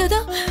கூட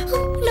இருந்தாதான்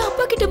நான்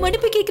அப்பா கிட்ட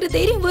மன்னிப்பு கேட்கிற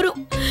தைரியம் வரும்.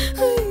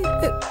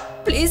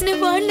 ப்ளீஸ் நீ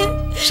வாணு.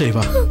 சரி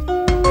வா.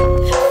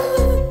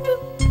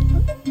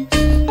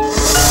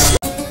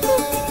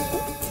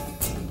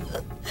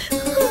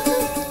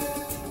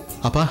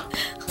 அப்பா.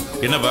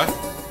 என்னப்பா?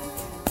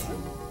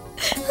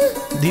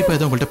 தீபா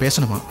ஏதோ உங்கள்கிட்ட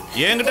பேசணுமா?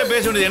 என்கிட்ட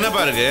பேச வேண்டியது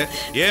என்னப்பா இருக்கு?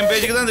 என்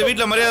பேச்சுக்கு தான் இந்த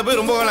வீட்டுல மரியாதை போய்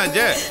ரொம்ப காலம்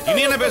ஆச்சு.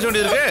 இனி என்ன பேச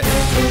வேண்டியது இருக்கு?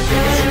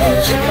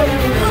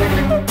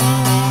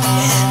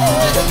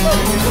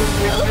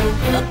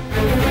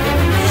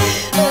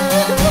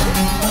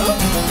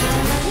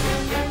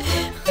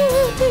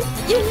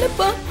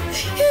 என்னப்பா,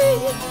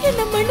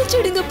 என்ன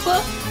மன்னிச்சிடுங்கப்பா.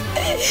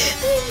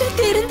 நான்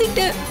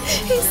தெரிஞ்சுட்டேன்.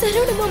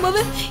 சரவண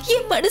மாமாவை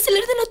என் மனசுல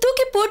இருந்து நான்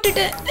தூக்கி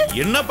போட்டுட்டேன்.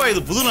 என்னப்பா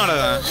இது புது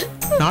நாடகம்?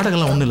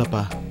 நாடகம்லாம் ஒண்ணு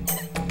இல்லப்பா.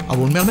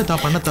 அவ உண்மையாலுமே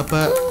தான் பண்ண தப்ப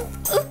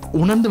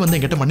உணர்ந்து வந்து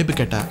என்கிட்ட மன்னிப்பு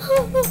கேட்டா.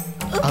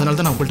 அதனால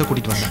தான் நான் உங்கள்கிட்ட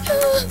கூட்டிட்டு வந்தேன்.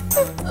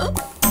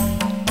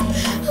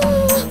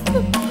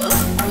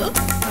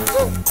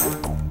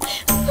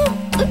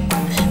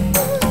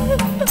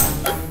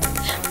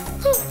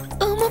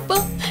 ஆமாப்பா,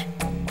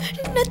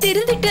 நான்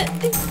தெரிஞ்சுட்டேன்.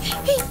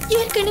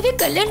 ஏற்கனவே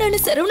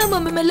கல்யாணம் சரவண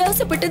மாமா மேல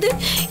ஆசைப்பட்டது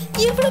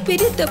எவ்வளவு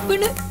பெரிய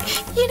தப்புன்னு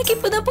எனக்கு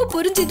இப்பதான்ப்பா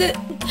புரிஞ்சுது.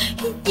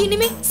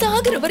 இனிமே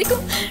சாகுற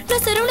வரைக்கும்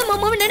நான் சரவண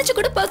மாமாவை நினைச்சு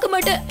கூட பார்க்க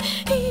மாட்டேன்.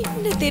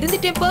 நான்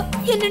தெரிஞ்சுட்டேன்ப்பா.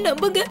 என்ன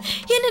நம்புங்க,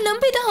 என்ன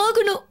நம்பிதான்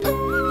ஆகணும்.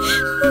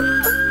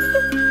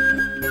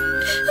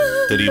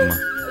 தெரியுமா,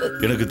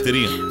 எனக்கு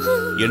தெரியும்.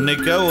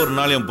 என்னைக்கா ஒரு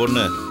நாள் என்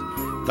பொண்ணு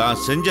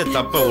தான் செஞ்ச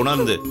தப்ப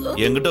உணர்ந்து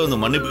என்கிட்ட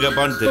வந்து மன்னிப்பு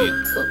கேட்பான்னு தெரியும்.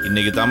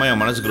 இன்னைக்கு தாமா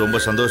என் மனசுக்கு ரொம்ப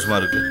சந்தோஷமா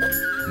இருக்கு.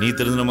 நீ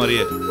தெரிஞ்ச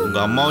மாதிரியே உங்க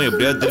அம்மாவும்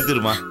எப்படியாவது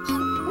திருத்திடுமா?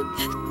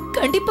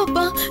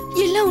 கண்டிப்பாப்பா,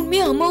 எல்லா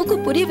உண்மையும் அம்மாவுக்கு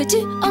புரிய வச்சு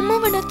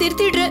அம்மாவை நான்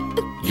திருத்திடுறேன்.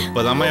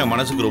 இப்பதாம்மா என்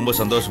மனசுக்கு ரொம்ப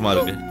சந்தோஷமா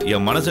இருக்கு.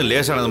 என் மனசு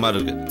லேசானது மாதிரி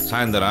இருக்கு.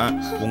 சாயந்தரம்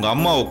உங்க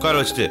அம்மா உட்கார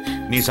வச்சுட்டு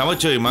நீ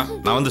சமைச்சு வைமா,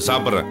 நான் வந்து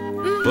சாப்பிட்றேன்.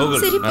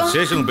 போகுல், நான்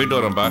ஸ்டேஷனுக்கு போயிட்டு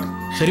வரேன்ப்பா.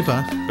 சரிப்பா,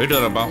 போயிட்டு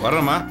வரேன்ப்பா.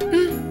 வர்றேம்மா.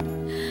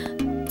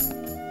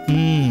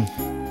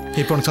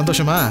 இப்போ உனக்கு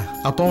சந்தோஷமா?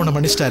 அப்பா உன்னை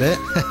மன்னிச்சிட்டாரு.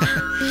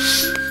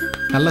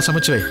 நல்லா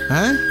சமைச்சு வை.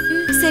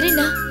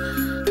 சரிண்ணா.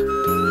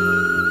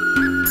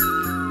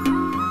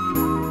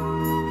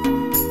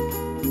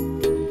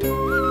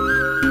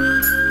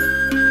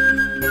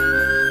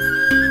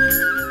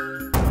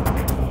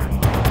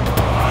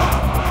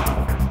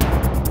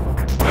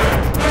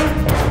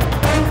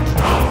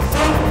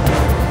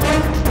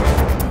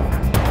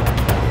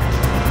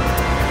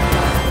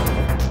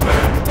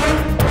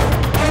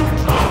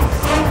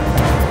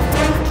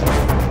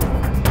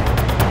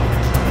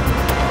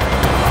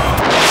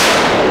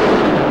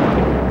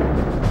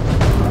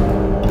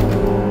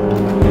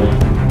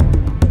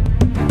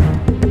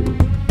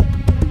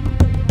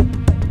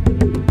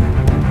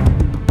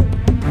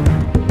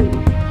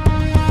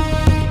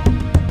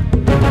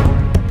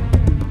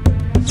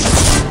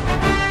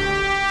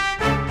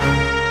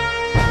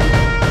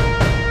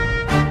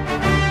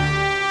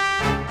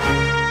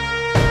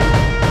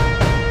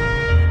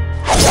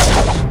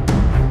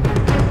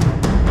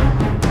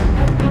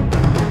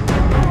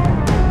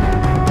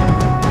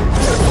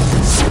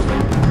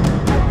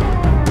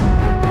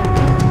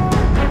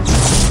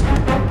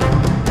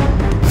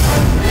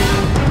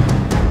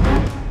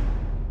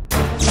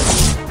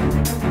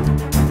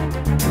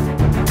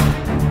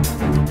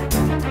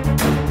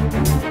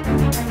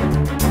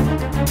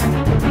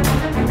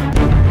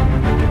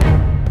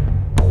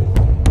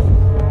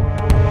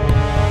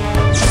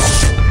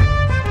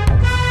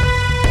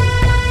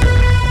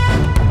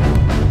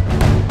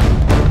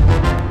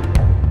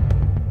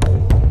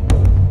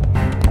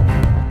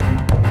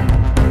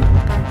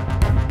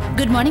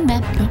 Good morning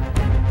ma'am.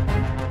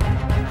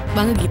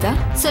 வாங்க கீதா.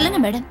 சொல்லுங்க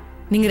மேடம்.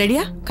 நீங்க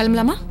ரெடியா?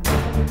 கிளம்பலாமா?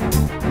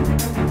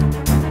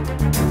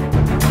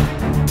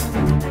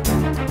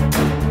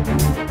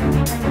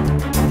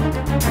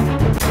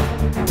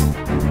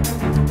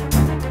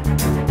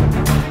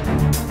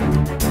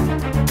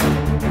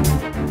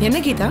 என்ன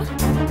கீதா,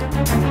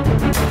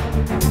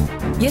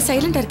 ஏன்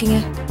சைலண்டா இருக்கீங்க?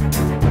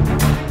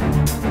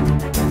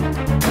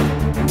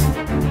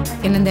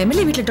 என்ன இந்த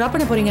எம்எல்ஏ வீட்டுல டிராப்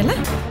பண்ண போறீங்கல்ல?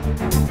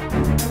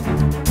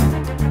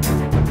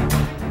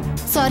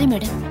 Sorry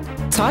madam.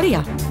 சாரியா?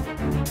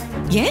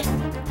 ஏன்?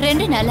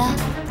 2 நாளா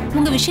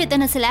உங்க விஷயத்தை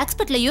நான் சில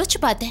ஆஸ்பெக்ட்ல யோசிச்சு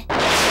பார்த்தேன்.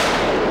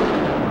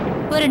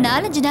 ஒரு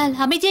 4-5 நாள்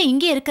அமைதியா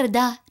இங்கே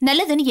இருக்கிறதா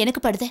நல்லதுன்னு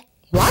எனக்கு படுது.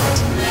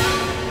 வாட்?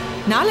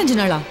 4-5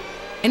 நாளா?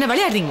 என்ன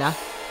விளையாடுறீங்களா?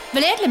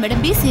 விளையாடல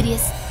மேடம், பி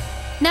சீரியஸ்.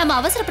 நாம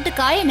அவசரப்பட்டு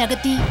காயை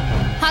நகர்த்தி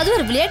அது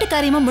ஒரு விளையாட்டு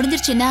காரியமா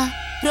முடிஞ்சிருச்சுன்னா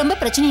ரொம்ப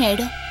பிரச்சனை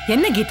ஆயிடும்.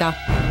 என்ன கீதா,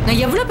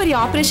 நான் எவ்வளவு பெரிய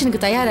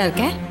ஆபரேஷனுக்கு தயாரா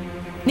இருக்கேன்.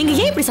 நீங்க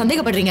ஏன் இப்படி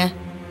சந்தேகப்படுறீங்க?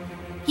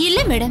 இல்ல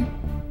மேடம்,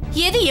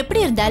 எது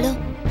எப்படி இருந்தாலும்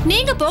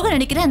நீங்க போக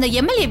நினைக்கிற அந்த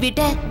எம்எல்ஏ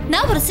வீட்டை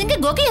நான் ஒரு சிங்க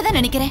கொகையை தான்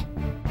நினைக்கிறேன்.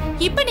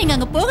 இப்ப நீங்க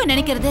அங்க போக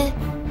நினைக்கிறது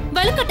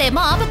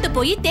வலுக்கட்டாயமா ஆபத்து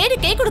போய் தேடி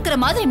கை கொடுக்கிற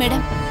மாதிரி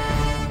மேடம்.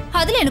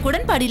 அதுல எனக்கு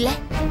உடன்பாடு இல்ல.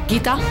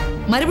 கீதா,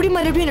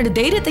 மறுபடியும் என்னோட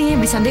தைரியத்தையே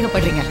இப்படி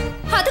சந்தேகப்படுறீங்க?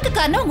 அதுக்கு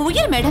காரணம் உங்க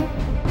உயிர் மேடம்.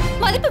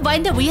 மதிப்பு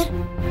வாய்ந்த உயிர்.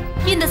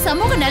 இந்த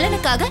சமூக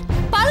நலனுக்காக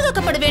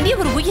பாதுகாக்கப்பட வேண்டிய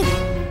ஒரு உயிர்.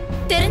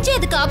 தெரிஞ்சு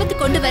அதுக்கு ஆபத்து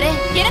கொண்டு வர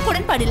எனக்கு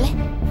உடன்பாடு இல்ல.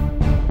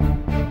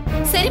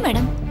 சரி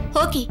மேடம்,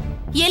 ஓகே.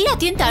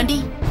 எல்லாத்தையும் தாண்டி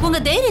உங்க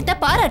தைரியத்தை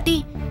பாராட்டி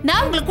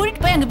நான் உங்களை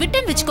கூட்டிட்டு போய் அங்க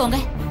விட்டேன்னு வச்சுக்கோங்க.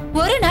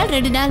 ஒரு நாள்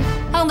 2 நாள்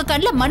அவங்க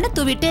கண்ணுல மண்ணை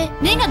தூவிட்டு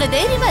நீங்க அங்க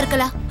தைரியமா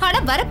இருக்கலாம். ஆனா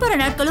வரப்போற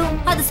நாட்களும்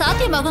அது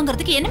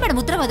சாத்தியமாகுங்கிறதுக்கு என்ன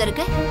மேடம் உத்தரவாதம்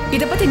இருக்கு?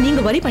 இத பத்தி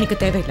நீங்க வரி பண்ணிக்க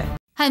தேவையில்லை.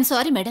 I am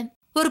sorry madam.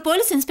 ஒரு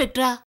போலீஸ்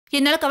இன்ஸ்பெக்டரா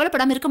என்னால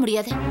கவலைப்படாம இருக்க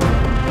முடியாது.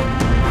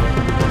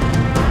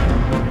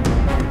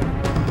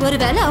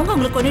 ஒருவேளை அவங்க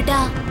உங்களை கொண்டுட்டா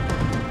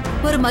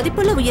ஒரு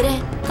மதிப்புள்ள உயிரை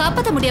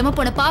காப்பாற்ற முடியாம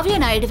போன பாவியா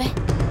நான் ஆயிடுவேன்.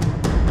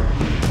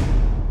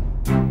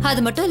 அது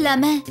மட்டும்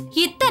இல்லாம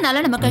இத்தனை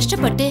நாளா நம்ம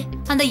கஷ்டப்பட்டு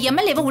அந்த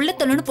எம்எல்ஏவை உள்ள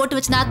தள்ளுன்னு போட்டு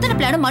வச்சு அத்தனை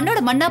பிளானும் மண்ணோட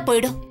மண்ணா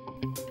போயிடும்.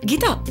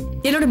 கீதா,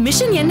 என்னோட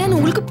மிஷன் என்னன்னு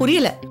உங்களுக்கு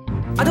புரியல.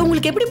 அது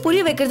உங்களுக்கு எப்படி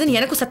புரிய வைக்கிறதுன்னு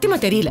எனக்கு சத்தியமா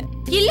தெரியல.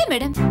 இல்ல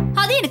மேடம்,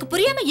 அது எனக்கு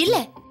புரியாம இல்ல.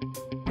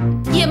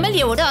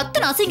 எம்எல்ஏவோட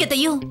அத்தனை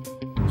அசிங்கத்தையும்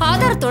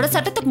ஆதாரத்தோட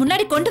சட்டத்துக்கு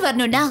முன்னாடி கொண்டு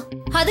வரணும்னா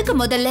அதுக்கு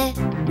முதல்ல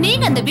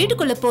நீங்க அந்த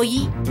வீட்டுக்குள்ள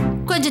போய்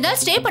கொஞ்ச நாள்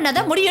ஸ்டே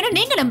பண்ணாதான் முடியும்னு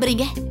நீங்க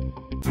நம்புறீங்க.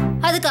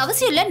 அதுக்கு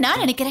அவசியம் இல்ல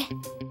நான் நினைக்கிறேன்.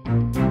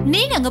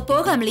 நீங்க அங்க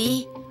போகாமலேயே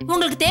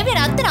உங்களுக்கு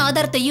தேவையான அத்தனை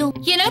ஆதாரத்தையும்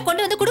என்னால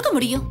கொண்டு வந்து கொடுக்க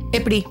முடியும்.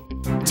 எப்படி?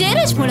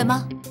 ஜெயராஜ் மூலமா.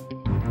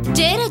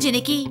 ஜெயராஜ்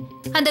இன்னைக்கு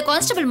அந்த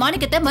கான்ஸ்டபிள்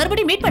மாணிக்கத்தை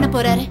மறுபடியும் மீட் பண்ண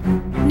போறாரு.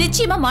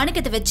 நிச்சயமா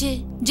மாணிக்கத்தை வச்சு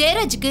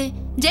ஜெயராஜுக்கு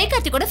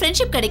ஜெயகார்த்திகோட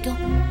ஃப்ரெண்ட்ஷிப் கிடைக்கும்.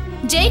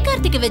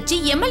 ஜெயகார்த்திகை வச்சு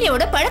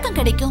எம்எல்ஏவோட பழக்கம்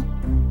கிடைக்கும்.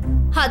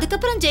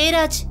 அதுக்கப்புறம்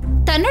ஜெயராஜ்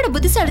தன்னோட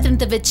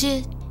புத்திசாலித்தனத்தை வச்சு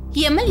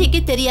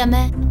எம்எல்ஏக்கு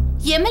தெரியாம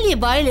எம்எல்ஏ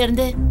வாயில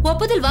இருந்து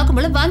ஒப்புதல்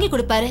வாக்குமூலம் வாங்கி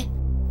கொடுப்பாரு.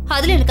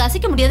 அதுல எனக்கு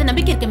அசைக்க முடியாத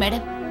நம்பிக்கை இருக்கு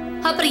மேடம்.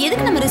 அப்புறம்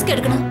எதுக்கு நம்ம ரிஸ்க்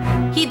எடுக்கணும்?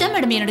 இதான்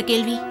மேடம் என்னோட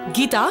கேள்வி.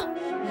 Geetha,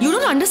 you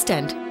don't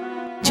understand.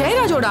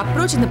 ஜெயராஜோட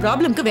approach இந்த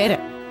ப்ராப்ளம்க்கு வேற,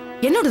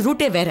 என்னோட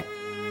ரூட்டே வேற.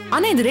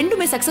 ஆனா இது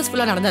ரெண்டுமே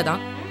சக்சஸ்ஃபுல்லா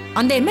நடந்தாதான்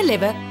அந்த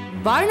எம்எல்ஏவை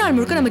வாழ்நாள்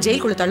முழுக்க நம்ம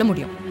ஜெயிலுக்குள்ள தள்ள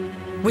முடியும்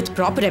வித்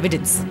ப்ராப்பர்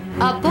எவிடன்ஸ்.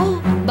 அப்போ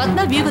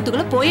பத்மா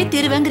வியூகத்துக்குள்ள போயே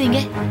தீருவேங்கிறீங்க.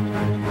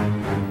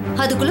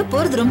 அதுக்குள்ள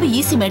போறது ரொம்ப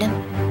ஈஸி மேடம்.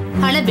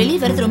 ஆனா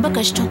வெளியே வர்றது ரொம்ப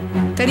கஷ்டம்.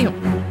 தெரியும்.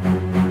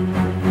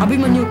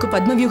 அபிமன்யுக்கு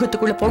பத்ம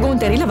வியூகத்துக்குள்ள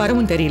போகவும் தெரியல,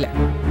 வரவும் தெரியல.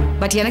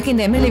 பட் எனக்கு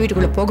இந்த எம்எல்ஏ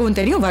வீட்டுக்குள்ள போகவும்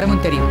தெரியும்,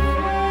 வரவும் தெரியும்.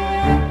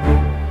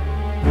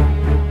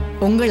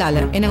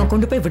 உங்களால என்ன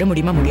கொண்டு போய் விட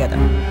முடியுமா? முடியாதா?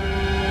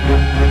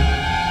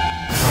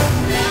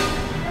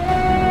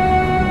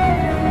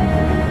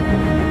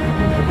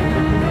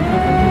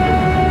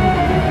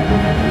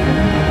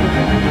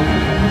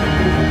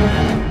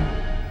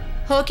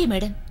 ஓகே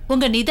மேடம்,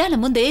 உங்க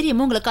நிதானமும்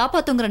தைரியமும் உங்களை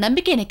காப்பாத்துங்கிற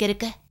நம்பிக்கை எனக்கு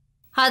இருக்கு.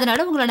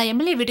 அதனால உங்களை நான்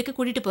எம்எல்ஏ வீட்டுக்கு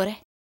கூட்டிட்டு போறேன்.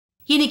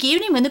 இன்னைக்கு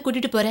ஈவினிங் வந்து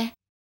கூட்டிட்டு போறேன்.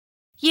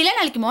 இல்ல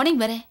நாளைக்கு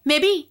மார்னிங் வரேன்.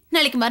 மேபி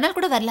நாளைக்கு மறுநாள்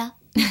கூட வரலாம்.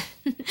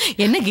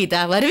 என்ன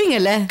கீதா,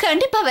 வருவீங்கல்ல?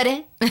 கண்டிப்பா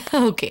வரேன்.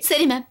 ஓகே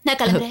சரி மேம்,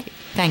 நான் கிளம்புறேன்.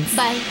 தேங்க்ஸ்.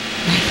 பாய்.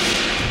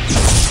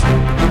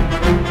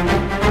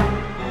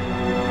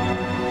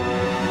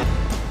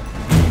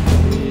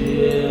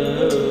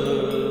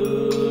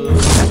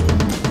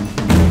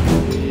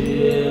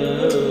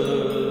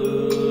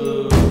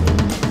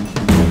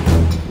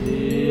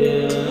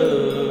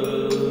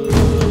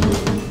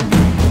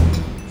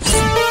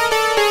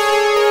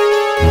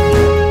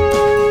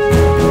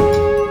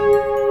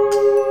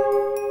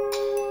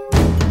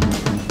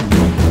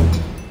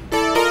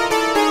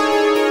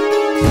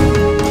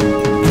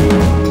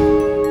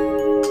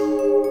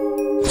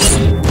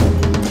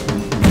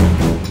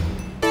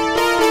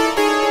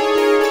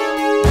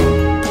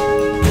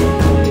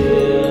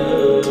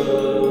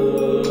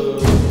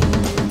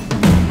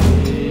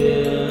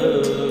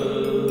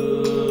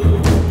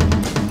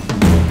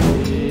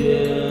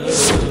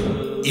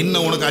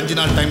 இன்னும் உனக்கு 5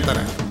 நாள் டைம்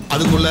தரேன்.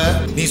 அதுக்குள்ள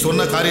நீ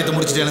சொன்ன காரியத்தை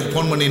முடிச்சுட்டு எனக்கு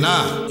ஃபோன் பண்ணினா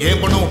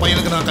என் பொண்ணு உன்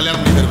பையனுக்கு நான்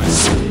கல்யாணம் பண்ணி தருவேன்.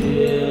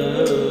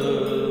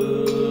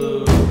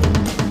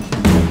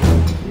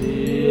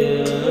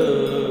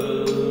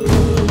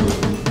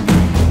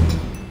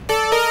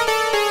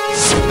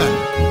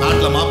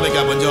 நாட்டுல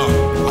மாப்பிள்ளைக்கா பஞ்சம்.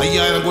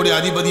 5000 கோடி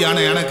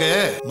அதிபதியான எனக்கு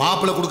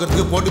மாப்பிள்ளை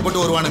கொடுக்கறதுக்கு போட்டி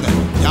போட்டு வருவானுங்க.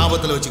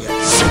 ஞாபகத்துல வச்சுக்க.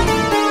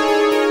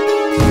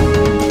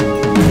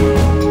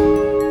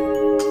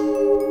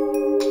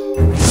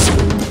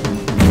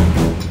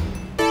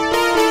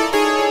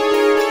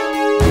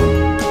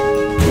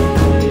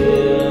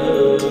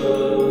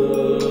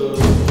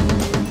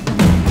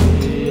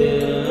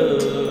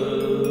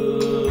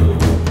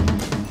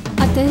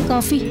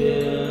 காஃபி.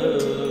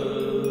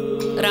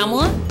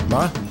 ராமு,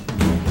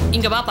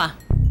 இங்க வாப்பா.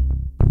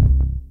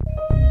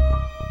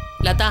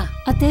 லதா,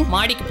 அத்தை,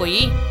 மாடிக்கு போய்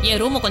என்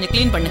ரூமை கொஞ்சம்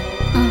க்ளீன் பண்ணு.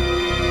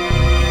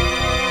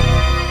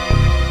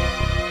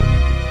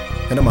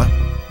 என்னம்மா?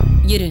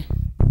 இரு,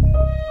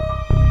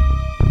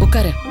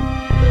 உட்காரு.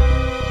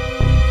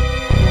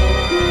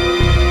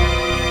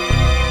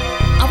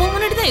 அவன்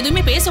முன்னாடி தான்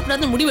எதுவுமே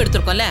பேசக்கூடாதுன்னு முடிவு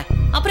எடுத்திருக்கோம்ல,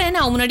 அப்புறம்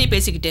என்ன அவன் முன்னாடியே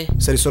பேசிக்கிட்டு?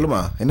 சரி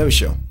சொல்லுமா, என்ன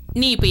விஷயம்?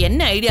 நீ இப்ப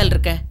என்ன ஐடியால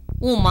இருக்க?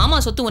 உன் மாமா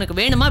சொத்து உனக்கு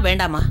வேணுமா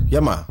வேண்டாமா?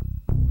 ஏமா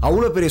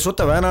அவ்வளவு பெரிய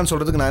சொத்தை வேணான்னு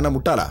சொல்றதுக்கு நான் என்ன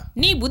முட்டாளா?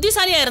 நீ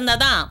புத்திசாலியா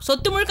இருந்தாதான்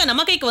சொத்து முழுக்க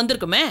நம்ம கைக்கு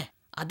வந்திருக்குமே.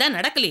 அதான்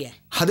நடக்கலையே.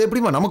 அது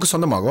எப்படிமா நமக்கு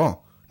சொந்தமாகும்?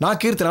 நான்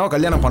கீர்த்தனாவை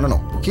கல்யாணம்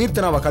பண்ணணும்.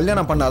 கீர்த்தனாவை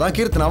கல்யாணம் பண்ணாதான்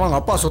கீர்த்தனாவை அவங்க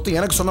அப்பா சொத்து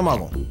எனக்கு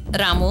சொந்தமாகும்.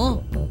 ராமு,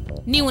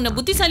 நீ உன்னை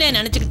புத்திசாலியா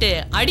நினைச்சுக்கிட்டு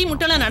அடி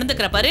முட்டலா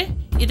நடந்துக்கிற பாரு.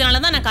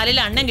 இதனாலதான் நான்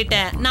காலையில அண்ணன் கிட்ட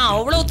நான்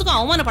அவ்வளவுத்துக்கும்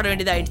அவமானப்பட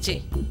வேண்டியதாயிடுச்சு.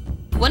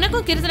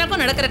 உனக்கும்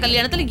கீர்த்தனாக்கும் நடக்கிற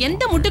கல்யாணத்துல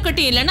எந்த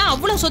முட்டுக்கட்டும் இல்லைன்னா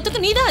அவ்வளவு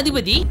சொத்துக்கு நீதான்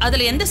அதிபதி.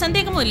 அதுல எந்த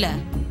சந்தேகமும் இல்ல.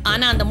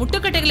 ஆனா அந்த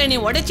முட்டுக்கட்டைகளை நீ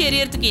உடைச்சு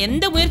எறியறதுக்கு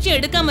எந்த முயற்சியும்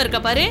எடுக்காம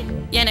இருக்க பாரு.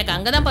 எனக்கு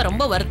அங்கதான்ப்பா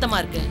ரொம்ப வருத்தமா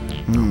இருக்கு.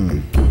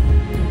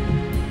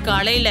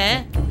 காலையில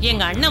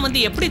எங்க அண்ணன் வந்து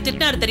எப்படி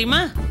திட்டினாரு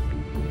தெரியுமா?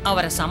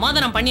 அவரை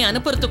சமாதானம் பண்ணி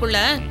அனுப்புறதுக்குள்ள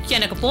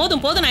எனக்கு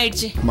போதும் போதும்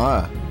ஆயிடுச்சு.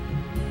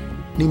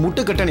 நீ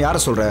முட்டுக்கட்டன்னு யார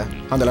சொல்ற?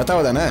 அந்த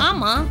லதாவை தானே?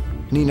 ஆமா.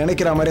 நீ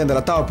நினைக்கிற மாதிரி அந்த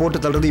லதாவை போட்டு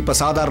தள்ளுறது இப்ப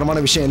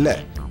சாதாரணமான விஷயம் இல்ல.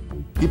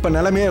 இப்ப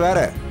நிலைமையே வேற.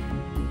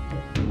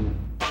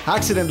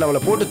 ஆக்சிடென்ட்ல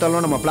அவளை போட்டு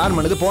தள்ளணும் நம்ம பிளான்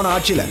பண்ணது போன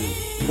ஆட்சியில.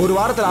 ஒரு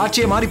வாரத்துல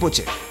ஆட்சியே மாறி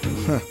போச்சு.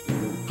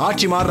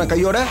 ஆட்சி மாறின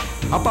கையோட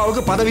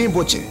அப்பாவுக்கு பதவியும்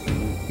போச்சு.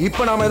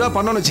 இப்ப நாம ஏதாவது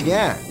பண்ணணும்னு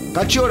வச்சுக்கேன்,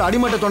 கட்சியோட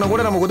அடிமட்டத்தோட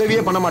கூட நம்ம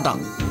உதவியே பண்ண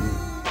மாட்டான்.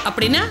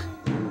 அப்படின்னா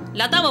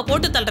லதாவை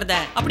போட்டு தள்ளுறத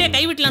அப்படியே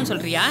கைவிட்டலாம்னு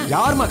சொல்றியா?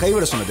 யாருமா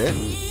கைவிட சொன்னது?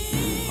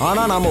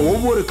 ஆனா நாம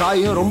ஒவ்வொரு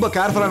காயும் ரொம்ப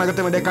கேர்ஃபுல்லா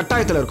நகர்த்த வேண்டிய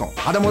கட்டாயத்துல இருக்கோம்.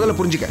 அதை முதல்ல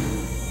புரிஞ்சுக்க.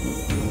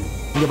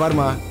 இங்க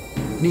பாருமா,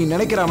 நீ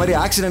நினைக்கிற மாதிரி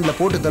ஆக்சிடென்ட்ல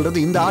போட்டு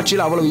தள்ளுறது இந்த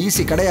ஆட்சியில் அவ்வளவு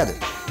ஈஸி கிடையாது.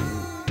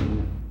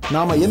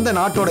 நாம எந்த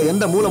நாட்டோட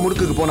எந்த மூல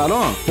முடுக்குக்கு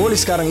போனாலும்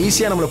போலீஸ்காரங்க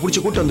ஈஸியா நம்மளை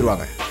பிடிச்சி கூட்டு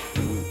வந்துருவாங்க.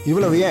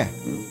 இவ்வளவு ஏன்,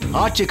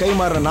 ஆட்சி கை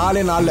மாறுற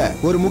 4 நாள்ல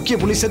ஒரு முக்கிய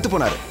புலிஸ் செத்து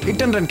போனாரு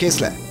ஹிட் அண்ட் ரன்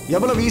கேஸ்ல.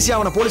 எவ்வளவு ஈஸியா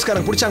அவனை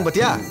போலீஸ்காரங்க பிடிச்சாங்க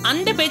பாத்தியா?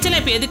 அந்த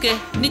பேச்செல்லாம் இப்ப எதுக்கு?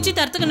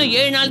 நிச்சயதார்த்தத்துக்கு இன்னும்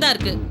 7 நாள் தான்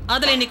இருக்கு.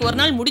 அதுல இன்னைக்கு ஒரு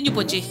நாள் முடிஞ்சு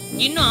போச்சு.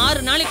 இன்னும்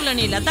 6 நாளைக்குள்ள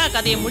நீ லதா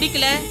கதையை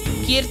முடிக்கல,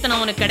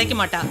 கீர்த்தனா உனக்கு கிடைக்க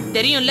மாட்டா,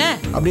 தெரியும்ல?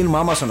 அப்படின்னு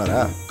மாமா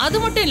சொன்னாரா? அது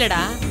மட்டும்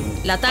இல்லடா,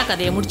 லதா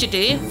கதையை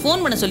முடிச்சிட்டு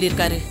போன் பண்ண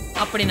சொல்லியிருக்காரு.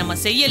 அப்படி நம்ம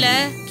செய்யல,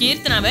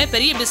 கீர்த்தனாவை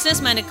பெரிய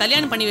பிசினஸ் மேனுக்கு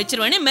கல்யாணம் பண்ணி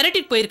வச்சிருவேன்னு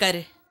மிரட்டிட்டு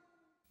போயிருக்காரு.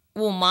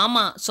 உன்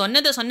மாமா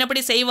சொன்னதை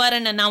சொன்னபடி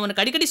செய்வாருன்னு நான்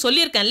உனக்கு அடிக்கடி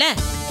சொல்லியிருக்கேன்ல.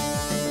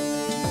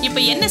 இப்ப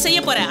என்ன செய்ய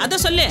போற அத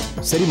சொல்லு.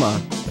 சரிம்மா,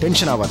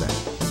 டென்ஷன் ஆகாத.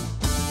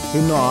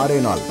 இன்னும்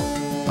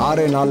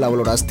 6 நாள்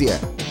அவளோட அஸ்திய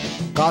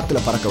காத்துல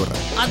பறக்க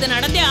விடுறேன். அது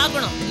நடந்தே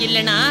ஆகணும்.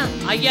 இல்லனா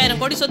 5000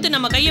 கோடி சொத்து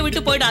நம்ம கையை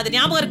விட்டு போயிடும். அது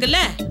ஞாபகம்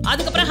இருக்குல்ல?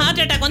 அதுக்கப்புறம்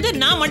ஹார்ட் அட்டாக் வந்து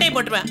நான் மண்டையை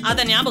போட்டுருவேன்.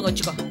 அதை ஞாபகம்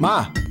வச்சுக்கோ. மா,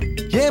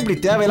 ஏன் இப்படி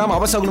தேவையில்லாம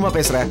அவசகுணமா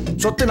பேசுற?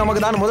 சொத்து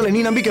நமக்கு தான், முதல்ல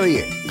நீ நம்பிக்கை வை,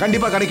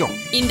 கண்டிப்பா கிடைக்கும்.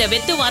 இந்த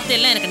வெத்து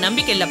வார்த்தையெல்லாம் எனக்கு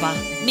நம்பிக்கை இல்லப்பா.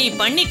 நீ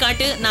பண்ணி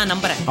காட்டு, நான்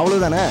நம்புறேன்.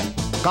 அவ்வளவுதானே?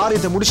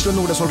 காரியத்தை முடிச்சுட்டு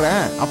வந்து கூட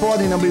சொல்றேன்,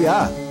 அப்போவாது நீ நம்புவியா?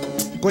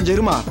 கொஞ்சம்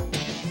இருமா.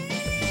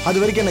 அது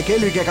வரைக்கும் என்ன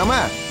கேள்வி கேட்காம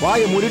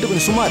வாயை மூடிட்டு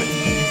கொஞ்சம் சும்மா இரு.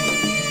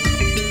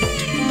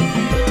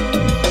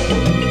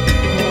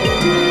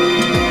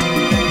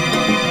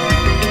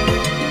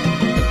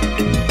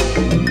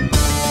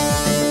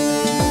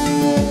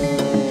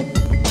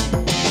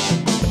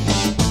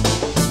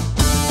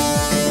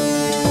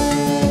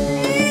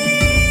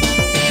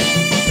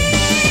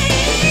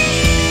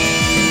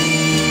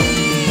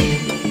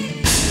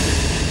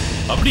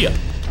 அப்படியா?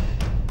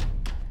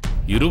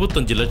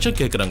 25 லட்சம்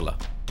கேக்குறாங்களா?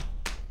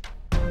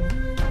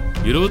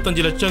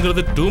 25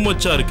 லட்சங்கிறது டூ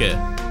மச்சா இருக்கே.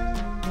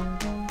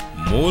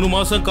 3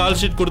 மாசம் கால்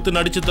ஷீட் கொடுத்து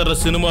நடிச்சு தர்ற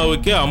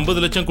சினிமாவுக்கே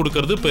 50 லட்சம்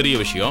கொடுக்கறது பெரிய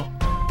விஷயம்.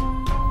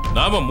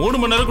 நாம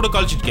 3 மணி நேரம் கூட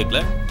கால் ஷீட்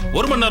கேட்கல,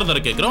 1 மணி நேரம்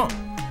தானே கேட்கிறோம்.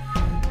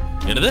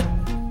 என்னது?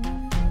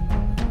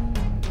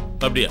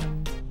 அப்படியா?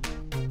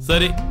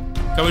 சரி,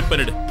 கமிட்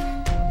பண்ணிடு.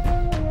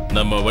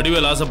 நம்ம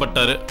வடிவேல்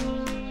ஆசைப்பட்டாரு,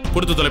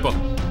 கொடுத்து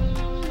தொலைப்போம்.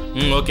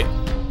 Okay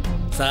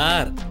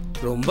sir.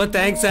 ரொம்ப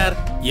தேங்க்ஸ் சார்.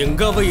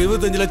 எங்க அவ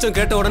 25 லட்சம்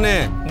கேட்ட உடனே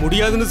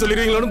முடியாதுன்னு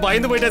சொல்லிடுவீங்களோன்னு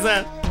பயந்து போயிட்டேன்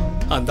சார்.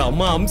 அந்த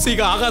அம்மா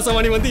அம்சிகா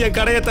ஆகாசவாணி வந்து என்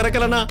கடையை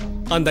திறக்கலனா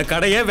அந்த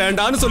கடையை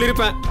வேண்டான்னு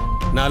சொல்லிருப்பேன்.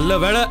 நல்ல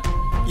வேளை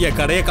என்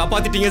கடையை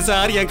காப்பாத்திட்டீங்க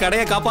சார். என்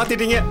கடையை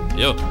காப்பாத்திட்டீங்க.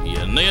 யோ,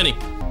 என்னையா நீ?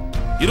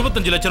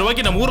 25 லட்சம்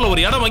ரூபாய்க்கு நம்ம ஊர்ல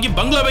ஒரு இடம் வாங்கி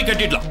பங்களாவே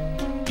கட்டிடலாம்.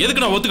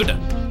 எதுக்கு நான்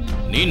ஒத்துக்கிட்டேன்?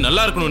 நீ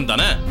நல்லா இருக்கணும்னு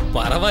தானே?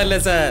 பரவாயில்ல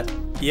சார்.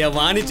 என்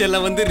வாணிச்செல்ல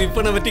வந்து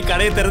ரிப்பனை வட்டி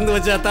கடையை திறந்து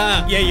வச்சாதான்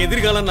என்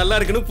எதிர்காலம் நல்லா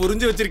இருக்குன்னு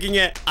புரிஞ்சு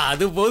வச்சிருக்கீங்க.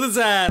 அது போதும்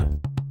சார்.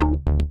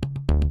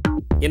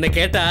 என்ன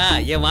கேட்டா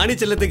என்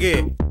வாணிச்செல்லத்துக்கு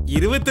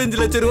 25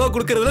 லட்சம் ரூபாய்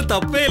கொடுக்கறதுல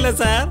தப்பே இல்ல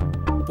சார்.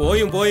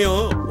 போயும்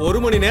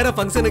 1 மணி நேரம்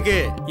ஃபங்க்ஷனுக்கு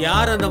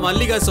யார் அந்த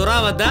மல்லிகா சுறா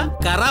வந்தா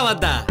கரா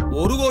வந்தா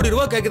 1 கோடி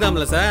ரூபாய்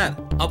கேக்குதாம்ல சார்.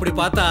 அப்படி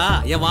பார்த்தா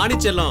என்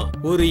வாணிச்செல்லம்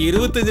ஒரு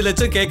 25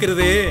 லட்சம்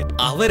கேக்குறது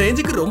அவ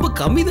ரேஞ்சுக்கு ரொம்ப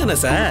கம்மி தானே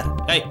சார்.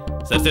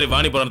 சரி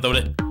வாணி புராணத்தை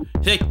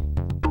விடு.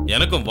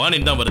 எனக்கும்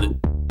வாணின்னு தான் வருது.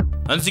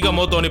 ஹன்சிகா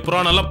மௌத்தோனி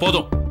புராணம் எல்லாம்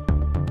போதும்.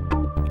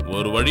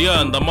 ஒரு வழியா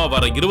அந்த அம்மா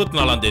வர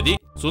 24ஆம் தேதி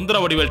சுந்தர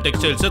வடிவேல்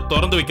டெக்ஸ்டைல்ஸ்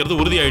திறந்து வைக்கிறது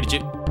உறுதியாயிடுச்சு.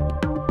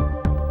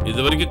 இது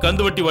வரைக்கும்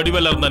கந்து வட்டி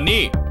வடிவேல் இருந்த நீ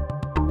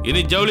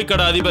இனி ஜவுளி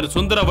கடை அதிபர்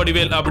சுந்தர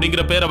வடிவேல்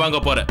அப்படிங்கிற பேரை வாங்க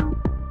போற.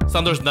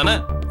 சந்தோஷம் தானே?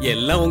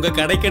 எல்லாம் உங்க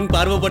கடைக்கன்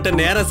பார்வைப்பட்ட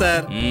நேரம்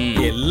சார்.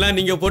 எல்லாம்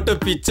நீங்க போட்ட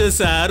பிச்சை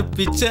சார்,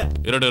 பிச்சை.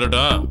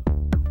 இருட்டும்.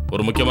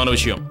 ஒரு முக்கியமான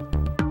விஷயம்,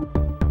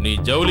 நீ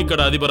ஜவுளி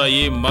கடை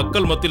அதிபராகி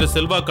மக்கள் மத்தியில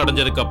செல்வாக்கு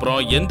அடைஞ்சதுக்கு அப்புறம்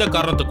எந்த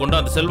காரணத்தை கொண்டு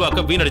அந்த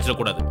செல்வாக்க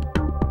வீணடிச்சிடக்கூடாது.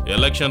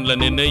 எலெக்ஷன்ல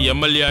நின்னு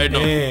எம்எல்ஏ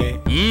ஆயிடும்.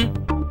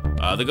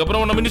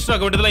 அதுக்கப்புறம் உன்னை மினிஸ்டர்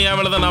ஆக்க வேண்டியதுல என்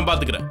வேலை தான், நான்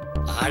பாத்துக்கிறேன்.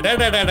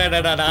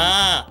 அடடடடடடடா,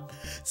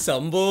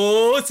 சம்போ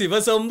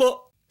சிவசம்போ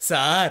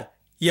சார்.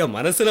 என்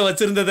மனசுல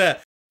வச்சிருந்தத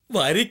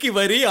வரிக்கு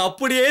வரி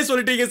அப்படியே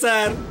சொல்லிட்டீங்க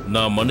சார்.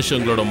 நான்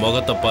மனுஷங்களோட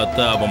முகத்தை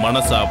பார்த்து அவன்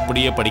மனசை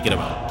அப்படியே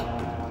படிக்கிறவன்.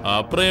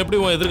 அப்புறம் எப்படி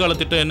உன் எதிர்கால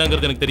திட்டம்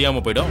என்னங்கிறது எனக்கு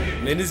தெரியாம போயிடும்.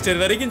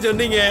 மினிஸ்டர் வரைக்கும்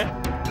சொன்னீங்க,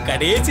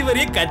 கடைசி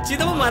வரைய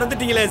கச்சிதமா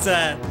மறந்துட்டீங்களே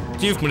சார்.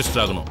 சீஃப்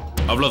மினிஸ்டர் ஆகணும்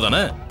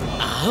அவ்வளவுதானே?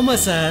 ஆமா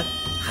சார்,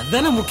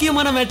 அதானே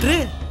முக்கியமான மேட்ரு.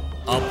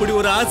 அப்படி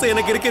ஒரு ஆசை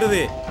எனக்கு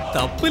இருக்கிறது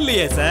தப்பு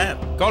இல்லையே சார்.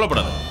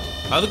 கவலைப்படாத,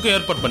 அதுக்கும்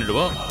ஏற்பாடு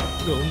பண்ணிடுவோம்.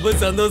 ரொம்ப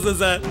சந்தோஷம்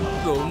சார்,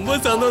 ரொம்ப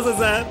சந்தோஷம்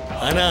சார்.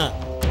 ஆனா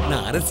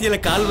நான் அரசியல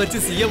கால் வச்சு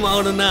சிஎம்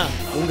ஆகணும்னா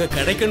உங்க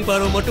கடைக்கண்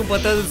பார்வை மட்டும்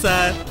பத்தாது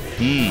சார்.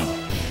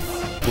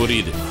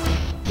 புரியுது.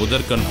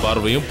 முதற்கண்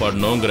பார்வையும்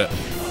படணுங்கிற.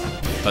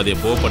 அது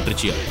எப்போ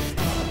பட்டுச்சியா?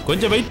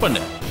 கொஞ்சம் வெயிட்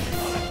பண்ணு.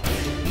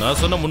 நான்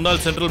சொன்ன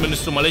முன்னாள் சென்ட்ரல்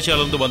மினிஸ்டர்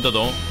மலேசியால இருந்து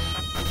வந்ததும்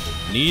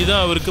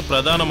நீதான் அவருக்கு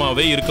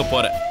பிரதானமாவே இருக்க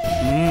போற.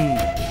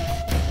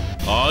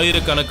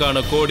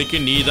 ஆயிரக்கணக்கான கோடிக்கு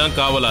நீதான்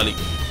காவலாளி.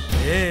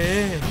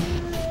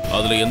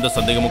 அதுல எந்த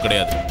சந்தேகமும்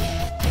கிடையாது.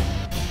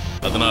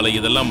 அதனால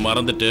இதெல்லாம்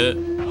மறந்துட்டு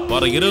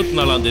வர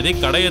 24ஆம் தேதி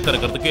கடையை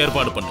திறக்கிறதுக்கு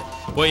ஏற்பாடு பண்ணு.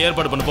 போய்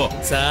ஏற்பாடு பண்ணு போ.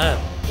 சார்,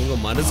 உங்க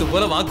மனசு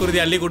போல வாக்குறுதி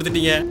அள்ளி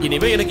கொடுத்துட்டீங்க.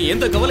 இனிமே எனக்கு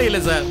எந்த கவலை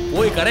இல்லை சார்.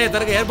 போய் கடையை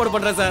திறக்க ஏற்பாடு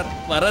பண்றேன் சார்.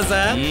 வரேன்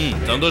சார்.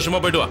 சந்தோஷமா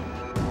போயிட்டு வா.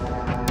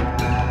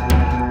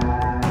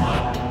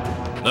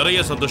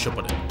 நிறைய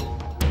சந்தோஷப்படு.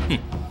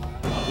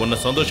 உன்னை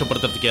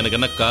சந்தோஷப்படுத்துறதுக்கு எனக்கு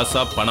என்ன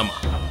காசா பணமா?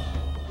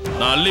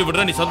 நான் அள்ளி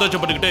விடுறேன், நீ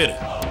சந்தோஷப்பட்டுக்கிட்டே இரு.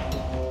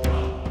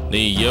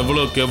 நீ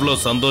எவ்வளோக்கு எவ்வளோ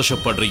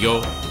சந்தோஷப்படுறியோ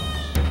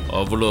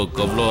அவ்வளோக்கு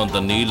அவ்வளோ அந்த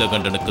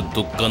நீலகண்டனுக்கு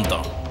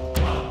துக்கம்தான்.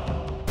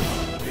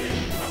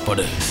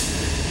 படு.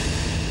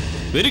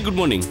 Very good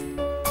morning.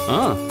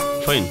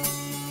 ஃபைன்.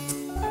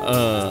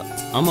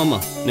 ஆமாம்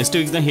ஆமாம், நெக்ஸ்ட்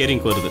வீக் தான்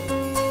ஹியரிங் வருது.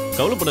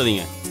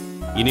 கவலைப்படாதீங்க.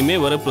 இனிமே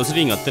வர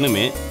ப்ரொசீடிங்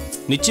அத்தனையுமே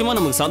நிச்சயமாக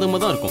நமக்கு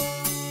சாதகமாக தான் இருக்கும்.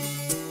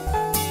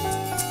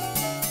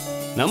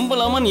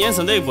 நம்பலாமான்னு ஏன்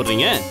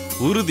சந்தேகப்படுறீங்க?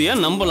 உறுதியா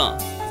நம்பலாம்.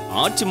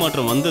 ஆட்சி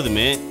மாற்றம்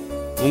வந்ததுமே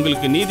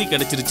உங்களுக்கு நீதி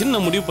கிடைச்சிருச்சுன்னு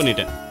நான் முடிவு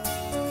பண்ணிட்டேன்.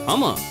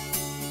 ஆமா,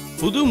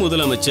 புது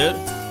முதலமைச்சர்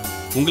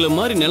உங்களை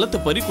மாதிரி நிலத்தை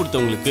பறி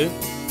கொடுத்தவங்களுக்கு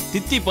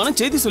தித்திப்பான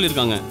செய்தி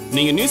சொல்லியிருக்காங்க.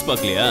 நீங்க நியூஸ்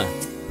பார்க்கலையா?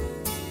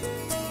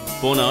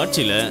 போன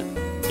ஆட்சியில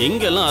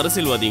எங்கெல்லாம்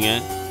அரசியல்வாதிங்க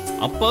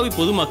அப்பாவி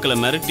பொதுமக்களை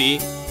மிரட்டி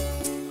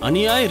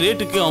அநியாய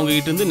ரேட்டுக்கு அவங்க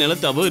கிட்ட இருந்து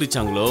நிலத்தை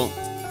அபகரிச்சாங்களோ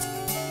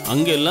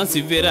அங்கெல்லாம்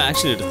சிவியரா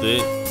ஆக்ஷன் எடுத்து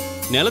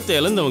நிலத்தை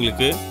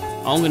இழந்தவங்களுக்கு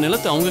அவங்க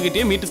நிலத்தை அவங்க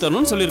கிட்டே மீட்டு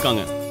தரணும்னு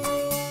சொல்லியிருக்காங்க.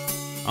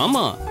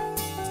 ஆமா,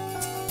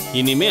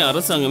 இனிமே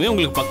அரசாங்கமே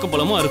உங்களுக்கு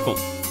பக்கபலமா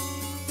இருக்கும்.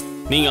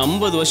 நீங்க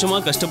 50 வருஷமா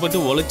கஷ்டப்பட்டு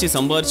உழைச்சி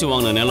சம்பாரிச்சு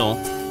வாங்கின நிலம்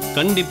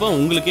கண்டிப்பா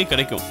உங்களுக்கே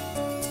கிடைக்கும்.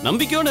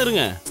 நம்பிக்கையோட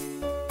இருங்க.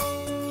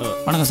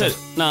 வணக்கம் சார்.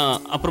 நான்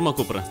அப்புறமா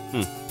கூப்பிடுறேன்.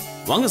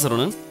 வாங்க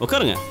சரவணன்,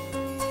 உட்காருங்க.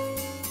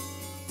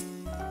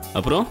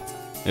 அப்புறம்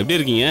எப்படி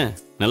இருக்கீங்க?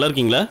 நல்லா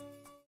இருக்கீங்களா?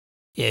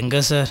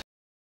 எங்க சார்,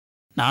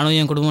 நானும்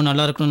என் குடும்பம்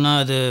நல்லா இருக்கணும்னா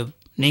அது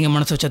நீங்க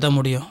மனசு வச்சா தான்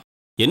முடியும்.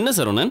 என்ன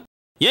சரவணன்,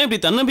 ஏன் இப்படி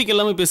தன்னம்பிக்கை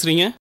இல்லாமல்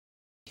பேசுறீங்க?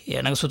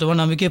 எனக்கு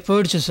சுத்தமாக நம்பிக்கையே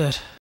போயிடுச்சு சார்.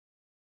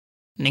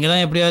 நீங்கள்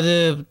தான் எப்படியாவது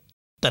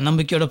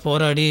தன்னம்பிக்கையோட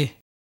போராடி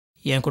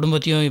என்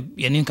குடும்பத்தையும்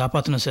என்னையும்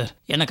காப்பாற்றணும் சார்.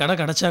 என்னை கடை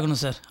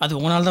கிடச்சாகணும் சார். அது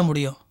உங்களால் தான்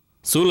முடியும்.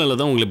 சூழ்நிலை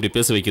தான் உங்களை இப்படி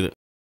பேச வைக்குது.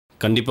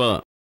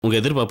 கண்டிப்பாக உங்கள்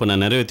எதிர்பார்ப்பை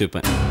நான் நிறைவேற்றி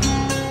வைப்பேன்.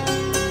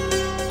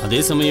 அதே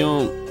சமயம்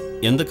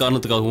எந்த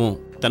காரணத்துக்காகவும்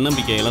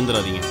தன்னம்பிக்கை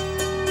இழந்துடாதீங்க.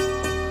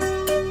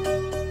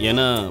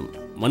 ஏன்னா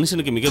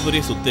மனுஷனுக்கு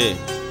மிகப்பெரிய சொத்தே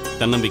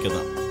தன்னம்பிக்கை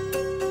தான்.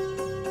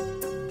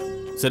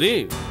 சரி,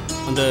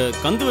 அந்த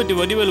கந்து வெட்டி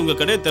வடிவேல் உங்கள்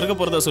கடையை திறக்க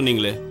போகிறதா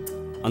சொன்னீங்களே,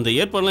 அந்த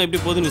ஏற்பாடுலாம்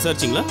எப்படி போகுதுன்னு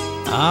விசாரிச்சிங்களா?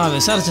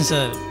 விசாரிச்சேன்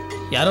சார்.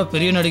 யாரோ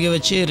பெரிய நடிகை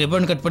வச்சு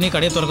ரிப்பன் கட் பண்ணி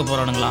கடையை திறக்க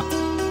போகிறானுங்களாம்.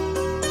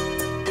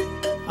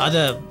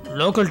 அதை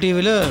லோக்கல்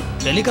டிவியில்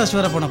டெலிகாஸ்ட்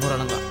வேறு பண்ண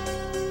போகிறானுங்களாம்.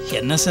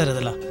 என்ன சார்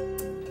இதெல்லாம்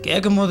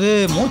கேட்கும் போது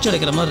மூச்சு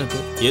அடைக்கிற மாதிரி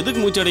இருக்குது. எதுக்கு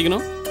மூச்சு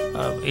அடைக்கணும்?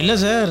 இல்லை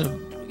சார்,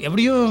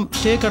 எப்படியும்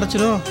ஸ்டே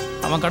கிடச்சிரும்.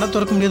 அவன் கடை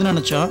திறக்க முடியாதுன்னு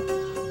நினச்சோம்.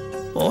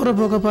 போகிற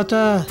போக்க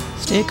பார்த்தா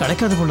ஸ்டே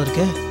கிடைக்காது போல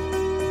இருக்கு.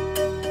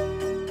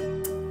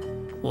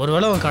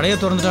 ஒருவேளை அவன் கடையை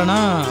திறந்துட்டானா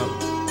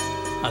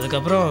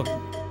அதுக்கப்புறம்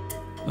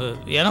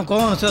ஏன்னா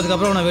கோவம் சார்.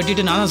 அதுக்கப்புறம் அவனை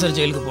வெட்டிட்டு நானும் சார்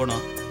ஜெயிலுக்கு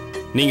போனோம்.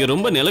 நீங்கள்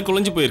ரொம்ப நில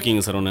குலைஞ்சு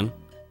போயிருக்கீங்க சரவணன்.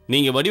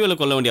 நீங்கள் வடிவேலை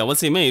கொள்ள வேண்டிய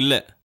அவசியமே இல்லை.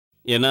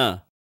 ஏன்னா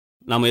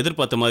நாம்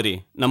எதிர்பார்த்த மாதிரி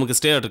நமக்கு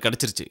ஸ்டே ஆர்டர்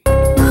கிடச்சிருச்சு.